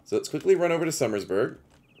 So let's quickly run over to Summersburg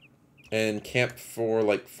and camp for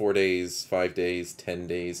like 4 days, 5 days, 10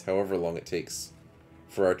 days, however long it takes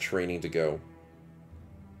for our training to go.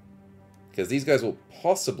 Because these guys will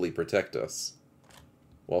possibly protect us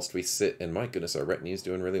whilst we sit, and my goodness, our retinue's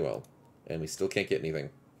doing really well. And we still can't get anything.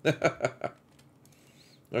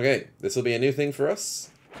 Okay, this will be a new thing for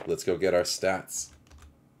us. Let's go get our stats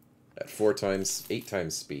at 8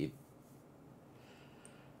 times speed.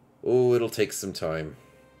 Oh, it'll take some time.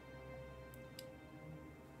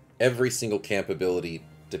 Every single camp ability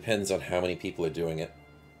depends on how many people are doing it.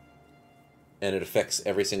 And it affects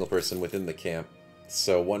every single person within the camp.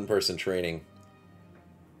 So one person training,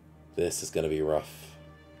 this is going to be rough.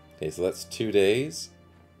 Okay, so that's 2 days.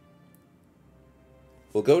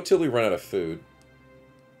 We'll go till we run out of food,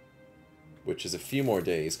 which is a few more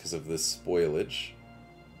days because of this spoilage.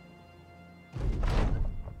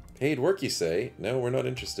 Paid work, you say? No, we're not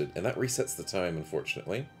interested. And that resets the time,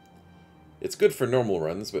 unfortunately. It's good for normal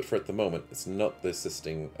runs, but for at the moment, it's not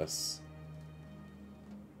assisting us.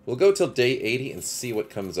 We'll go till day 80 and see what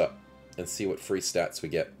comes up, and see what free stats we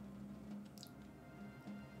get.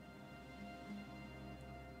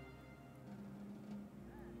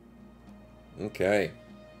 Okay.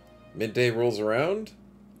 Midday rolls around.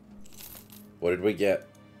 What did we get?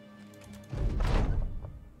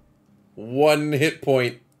 1 hit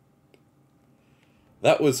point.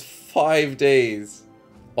 That was 5 days,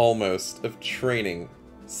 almost, of training.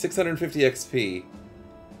 650 XP,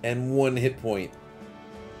 and 1 hit point.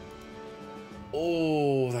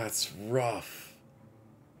 Oh, that's rough.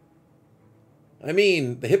 I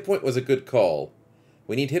mean, the hit point was a good call.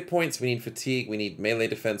 We need hit points, we need fatigue, we need melee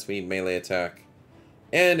defense, we need melee attack.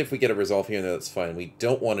 And if we get a resolve here and there, that's fine. We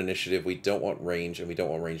don't want initiative, we don't want range, and we don't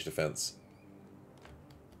want range defense.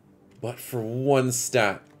 But for 1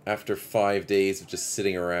 stat, after 5 days of just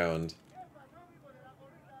sitting around...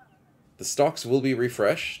 The stocks will be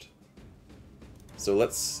refreshed. So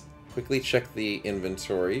let's quickly check the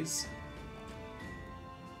inventories.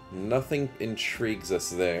 Nothing intrigues us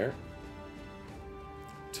there.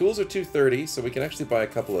 Tools are 230, so we can actually buy a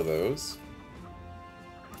couple of those.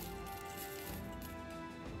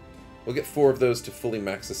 We'll get 4 of those to fully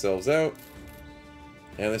max ourselves out.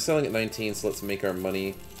 And they're selling at 19, so let's make our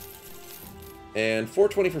money. And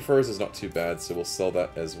 420 for furs is not too bad, so we'll sell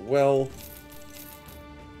that as well.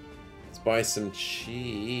 Let's buy some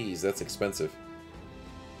cheese. That's expensive.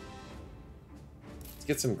 Let's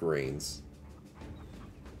get some grains.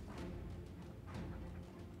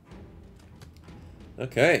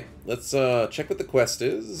 Okay, let's check what the quest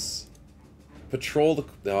is. Patrol the...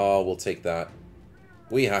 Oh, we'll take that.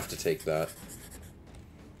 We have to take that.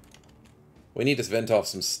 We need to vent off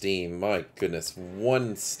some steam. My goodness,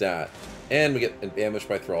 1 stat. And we get ambushed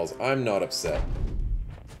by thralls. I'm not upset.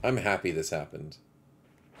 I'm happy this happened.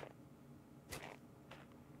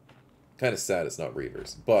 Kind of sad it's not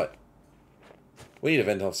Reavers, but We need to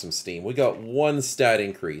vent off some steam. We got 1 stat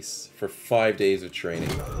increase for 5 days of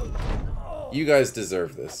training. You guys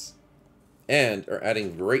deserve this. And are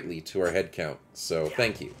adding greatly to our head count, so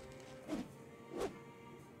thank you.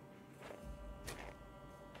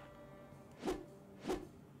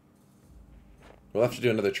 We'll have to do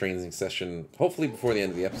another training session, hopefully before the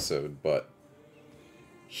end of the episode, but...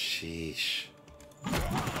 Sheesh.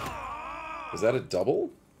 Was that a double?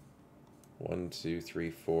 1, 2, 3,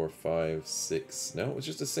 4, 5, 6... No, it was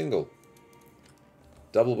just a single.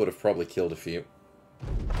 Double would have probably killed a few.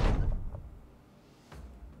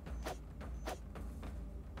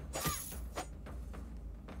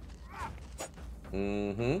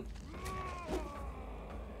 Mm-hmm.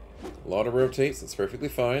 A lot of rotates, that's perfectly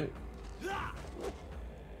fine.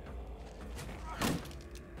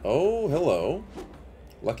 Oh, hello.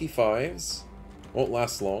 Lucky 5s. Won't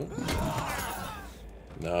last long.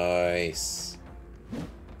 Nice.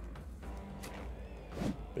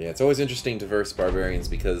 But yeah, it's always interesting to verse barbarians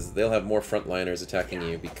because they'll have more frontliners attacking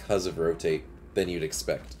you because of rotate than you'd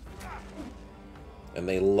expect. And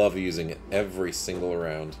they love using it every single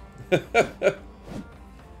round.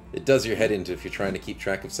 It does your head into if you're trying to keep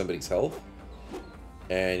track of somebody's health.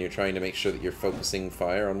 And you're trying to make sure that you're focusing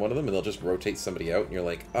fire on one of them, and they'll just rotate somebody out, and you're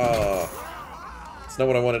like, ah, it's not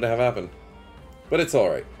what I wanted to have happen. But it's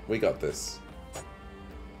alright. We got this.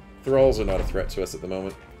 Thralls are not a threat to us at the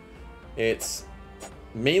moment. It's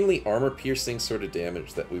mainly armor-piercing sort of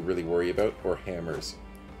damage that we really worry about, or hammers.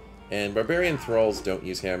 And Barbarian Thralls don't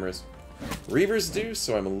use hammers. Reavers do,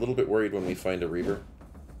 so I'm a little bit worried when we find a Reaver.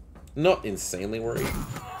 Not insanely worried.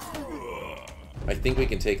 I think we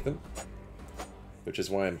can take them. Which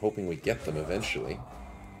is why I'm hoping we get them eventually.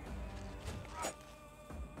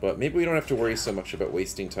 But maybe we don't have to worry so much about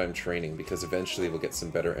wasting time training, because eventually we'll get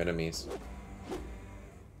some better enemies.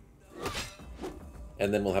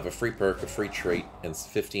 And then we'll have a free perk, a free trait, and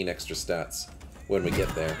 15 extra stats when we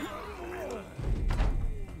get there.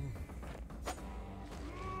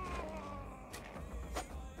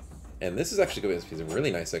 And this is actually going to be some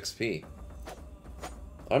really nice XP.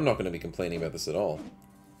 I'm not going to be complaining about this at all.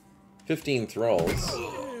 15 thralls.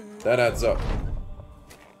 That adds up.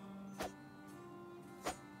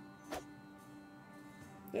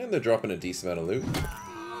 And they're dropping a decent amount of loot.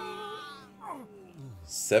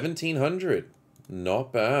 1,700.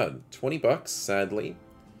 Not bad. 20 bucks, sadly.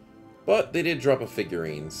 But they did drop a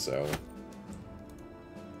figurine, so...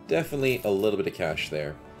 definitely a little bit of cash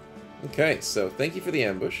there. Okay, so thank you for the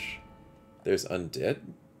ambush. There's undead.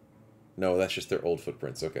 No, that's just their old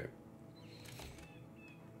footprints. Okay.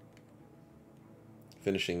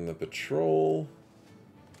 Finishing the patrol.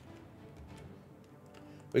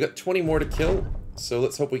 We got 20 more to kill, so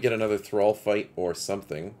let's hope we get another thrall fight or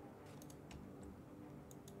something.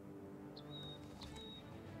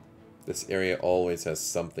 This area always has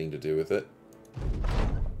something to do with it.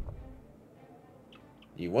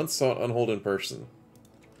 You once saw an unhold in person.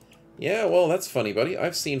 Yeah, well, that's funny, buddy.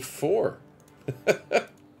 I've seen 4.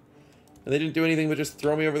 And they didn't do anything but just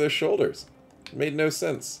throw me over their shoulders. It made no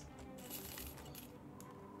sense.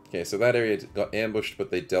 Okay, so that area got ambushed,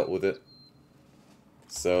 but they dealt with it.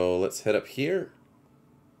 So let's head up here.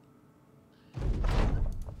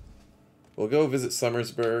 We'll go visit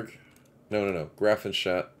Summersburg. No.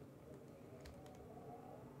 Grafenstadt.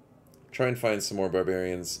 Try and find some more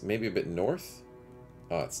barbarians. Maybe a bit north?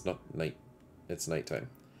 Oh, it's not night. It's nighttime.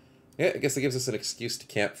 Yeah, I guess it gives us an excuse to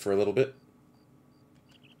camp for a little bit.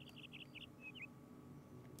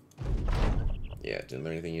 Yeah, didn't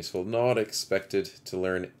learn anything useful. Not expected to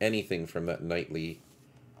learn anything from that nightly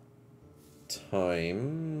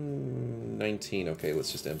time. 19. Okay,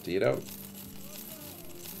 let's just empty it out.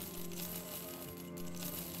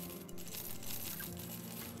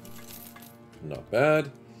 Not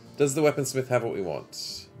bad. Does the weaponsmith have what we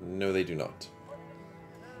want? No, they do not.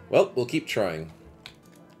 Well, we'll keep trying.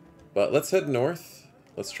 But let's head north.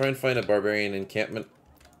 Let's try and find a barbarian encampment.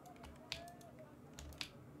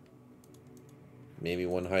 Maybe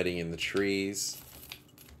one hiding in the trees.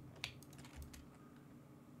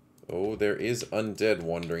 Oh, there is undead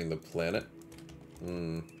wandering the planet.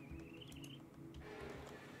 And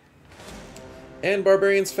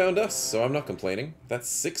barbarians found us, so I'm not complaining. That's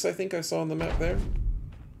 6, I think I saw on the map there.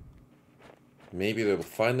 Maybe there will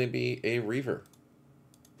finally be a Reaver.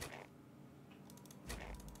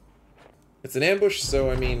 It's an ambush,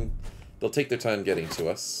 so, I mean, they'll take their time getting to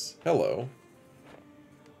us. Hello.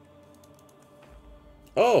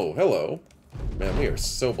 Oh, hello. Man, we are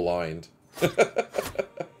so blind.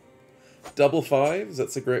 Double 5s,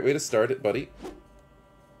 that's a great way to start it, buddy.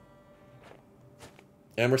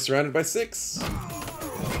 And we're surrounded by 6.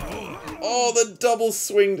 Oh, the double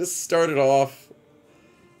swing to start it off.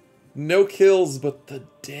 No kills, but the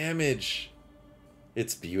damage.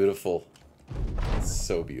 It's beautiful. It's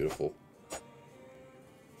so beautiful.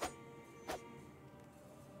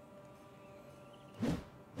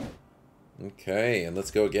 Okay, and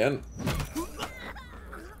let's go again.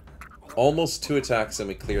 Almost 2 attacks and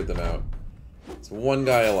we cleared them out. It's 1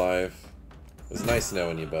 guy alive. It was nice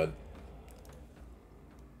knowing you, bud.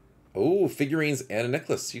 Oh, figurines and a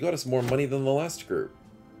necklace. You got us more money than the last group.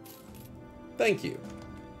 Thank you.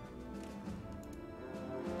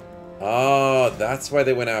 Ah, that's why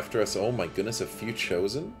they went after us. Oh my goodness, a few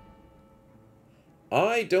chosen?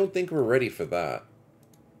 I don't think we're ready for that.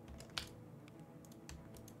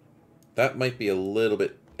 That might be a little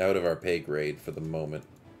bit out of our pay grade for the moment.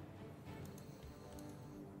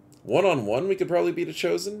 One-on-one, we could probably beat a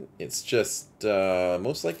chosen. It's just,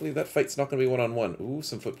 most likely that fight's not going to be one-on-one. Ooh,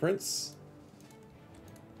 some footprints.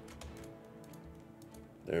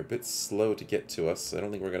 They're a bit slow to get to us. I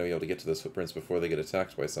don't think we're going to be able to get to those footprints before they get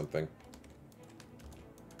attacked by something.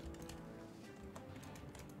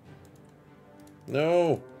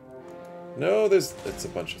 No! No, it's a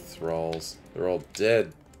bunch of thralls. They're all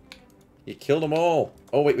dead. You killed them all!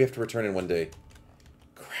 Oh wait, we have to return in 1 day.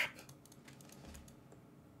 Crap.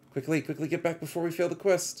 Quickly, quickly get back before we fail the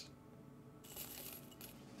quest.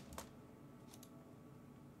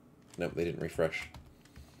 Nope, they didn't refresh.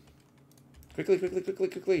 Quickly, quickly, quickly,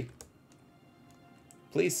 quickly.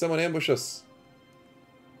 Please, someone ambush us.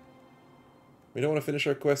 We don't want to finish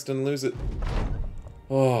our quest and lose it.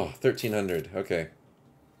 Oh, 1300. Okay.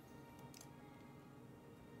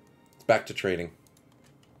 Back to trading.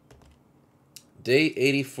 Day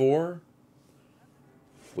 84.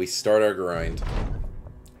 We start our grind.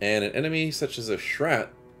 And an enemy such as a Shrat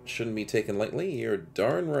shouldn't be taken lightly. You're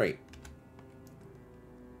darn right.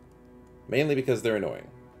 Mainly because they're annoying.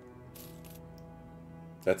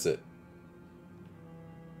 That's it.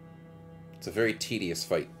 It's a very tedious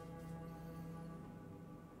fight.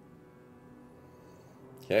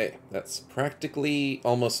 Okay, that's practically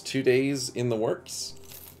almost 2 days in the works.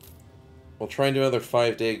 We'll try and do another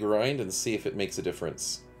 5-day grind and see if it makes a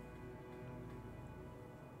difference.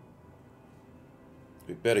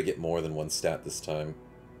 We better get more than 1 stat this time.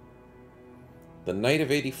 The Night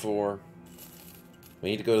of 84.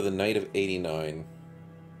 We need to go to the Night of 89.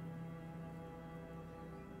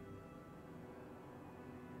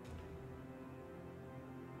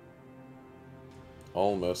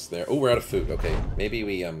 Almost there. Oh, we're out of food. Okay, maybe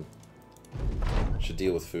we should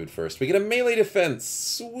deal with food first. We get a melee defense.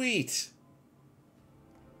 Sweet.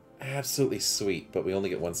 Absolutely sweet, but we only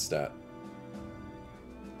get 1 stat.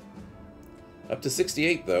 Up to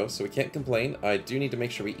 68 though, so we can't complain. I do need to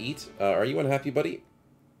make sure we eat. Are you unhappy, buddy?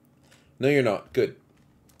 No, you're not. Good.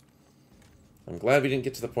 I'm glad we didn't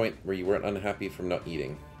get to the point where you weren't unhappy from not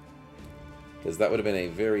eating. Because that would have been a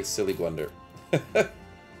very silly blunder.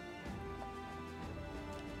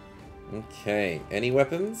 Okay, any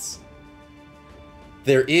weapons?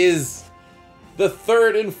 There is! The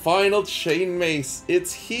 3rd and final chain mace!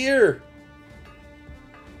 It's here!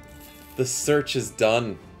 The search is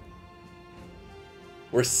done.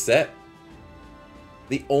 We're set.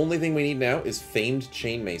 The only thing we need now is famed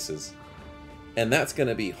chain maces. And that's going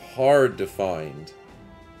to be hard to find.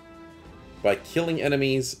 By killing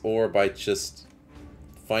enemies or by just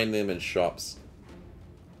finding them in shops.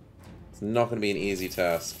 It's not going to be an easy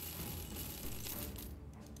task.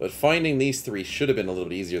 But finding these 3 should have been a little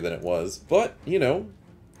bit easier than it was. But, you know.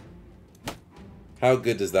 How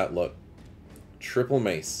good does that look? Triple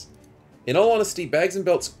mace. In all honesty, bags and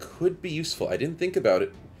belts could be useful. I didn't think about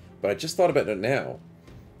it, but I just thought about it now.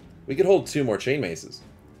 We could hold 2 more chain maces.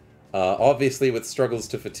 Obviously with struggles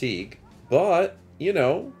to fatigue. But, you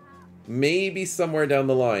know, maybe somewhere down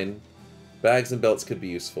the line, bags and belts could be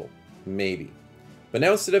useful. Maybe. But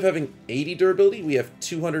now instead of having 80 durability, we have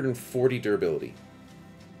 240 durability.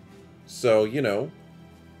 So, you know,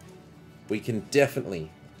 we can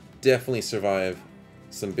definitely survive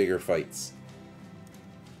some bigger fights.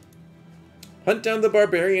 Hunt down the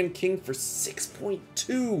Barbarian King for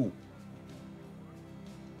 6.2!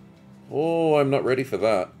 Oh, I'm not ready for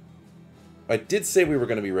that. I did say we were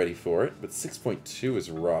going to be ready for it, but 6.2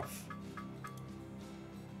 is rough.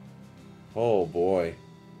 Oh boy.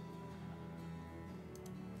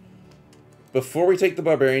 Before we take the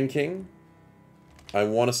Barbarian King, I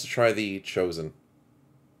want us to try the Chosen.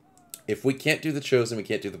 If we can't do the Chosen, we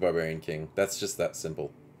can't do the Barbarian King. That's just that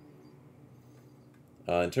simple.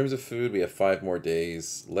 In terms of food, we have 5 more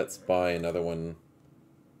days. Let's buy another one.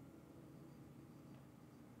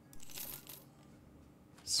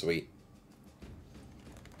 Sweet.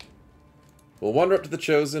 We'll wander up to the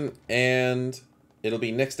Chosen, and it'll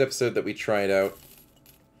be next episode that we try it out.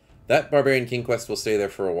 That Barbarian King quest will stay there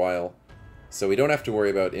for a while, so we don't have to worry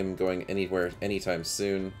about him going anywhere anytime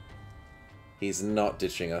soon. He's not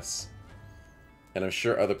ditching us. And I'm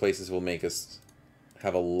sure other places will make us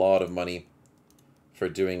have a lot of money for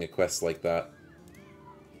doing a quest like that.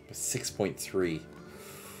 6.3.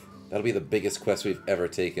 That'll be the biggest quest we've ever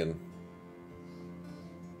taken.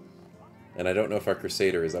 And I don't know if our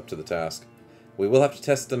Crusader is up to the task. We will have to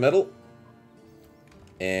test the metal.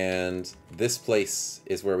 And this place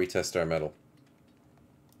is where we test our metal.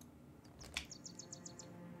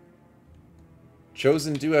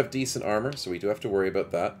 Chosen do have decent armor, so we do have to worry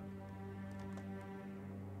about that.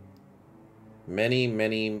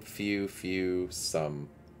 Many, few, some.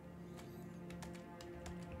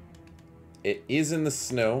 It is in the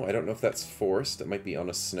snow. I don't know if that's forced. It might be on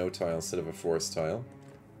a snow tile instead of a forest tile.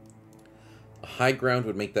 A high ground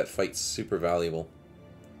would make that fight super valuable.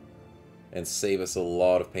 And save us a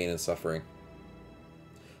lot of pain and suffering.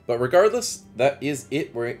 But regardless, that is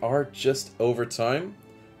it. We are just over time.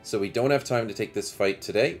 So we don't have time to take this fight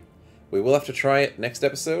today. We will have to try it next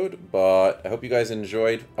episode. But I hope you guys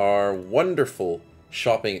enjoyed our wonderful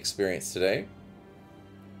shopping experience today.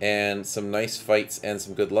 And some nice fights and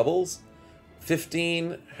some good levels.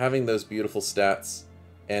 15, having those beautiful stats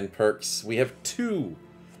and perks. We have 2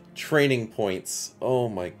 training points. Oh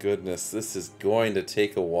my goodness, this is going to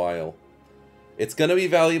take a while. It's going to be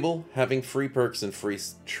valuable having free perks and free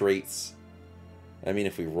traits. I mean,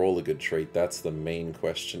 if we roll a good trait, that's the main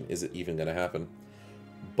question. Is it even going to happen?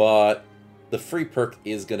 But the free perk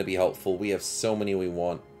is going to be helpful. We have so many we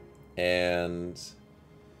want. And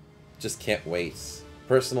just can't wait.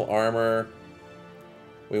 Personal armor.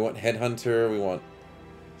 We want Headhunter, we want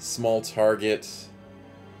Small Target.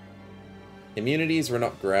 Immunities we're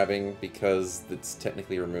not grabbing because it's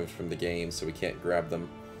technically removed from the game, so we can't grab them.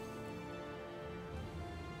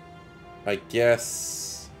 I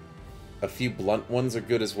guess a few blunt ones are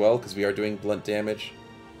good as well, because we are doing blunt damage.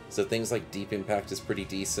 So things like Deep Impact is pretty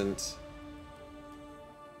decent.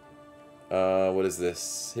 What is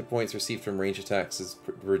this? Hit points received from range attacks is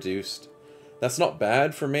reduced. That's not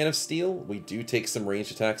bad for Man of Steel. We do take some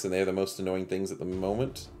ranged attacks, and they're the most annoying things at the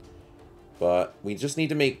moment. But we just need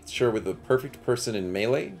to make sure we're the perfect person in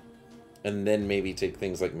melee, and then maybe take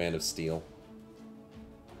things like Man of Steel.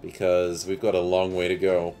 Because we've got a long way to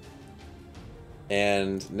go.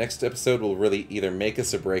 And next episode will really either make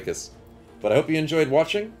us or break us. But I hope you enjoyed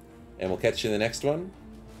watching, and we'll catch you in the next one.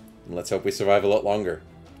 And let's hope we survive a lot longer.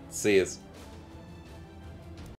 See yous.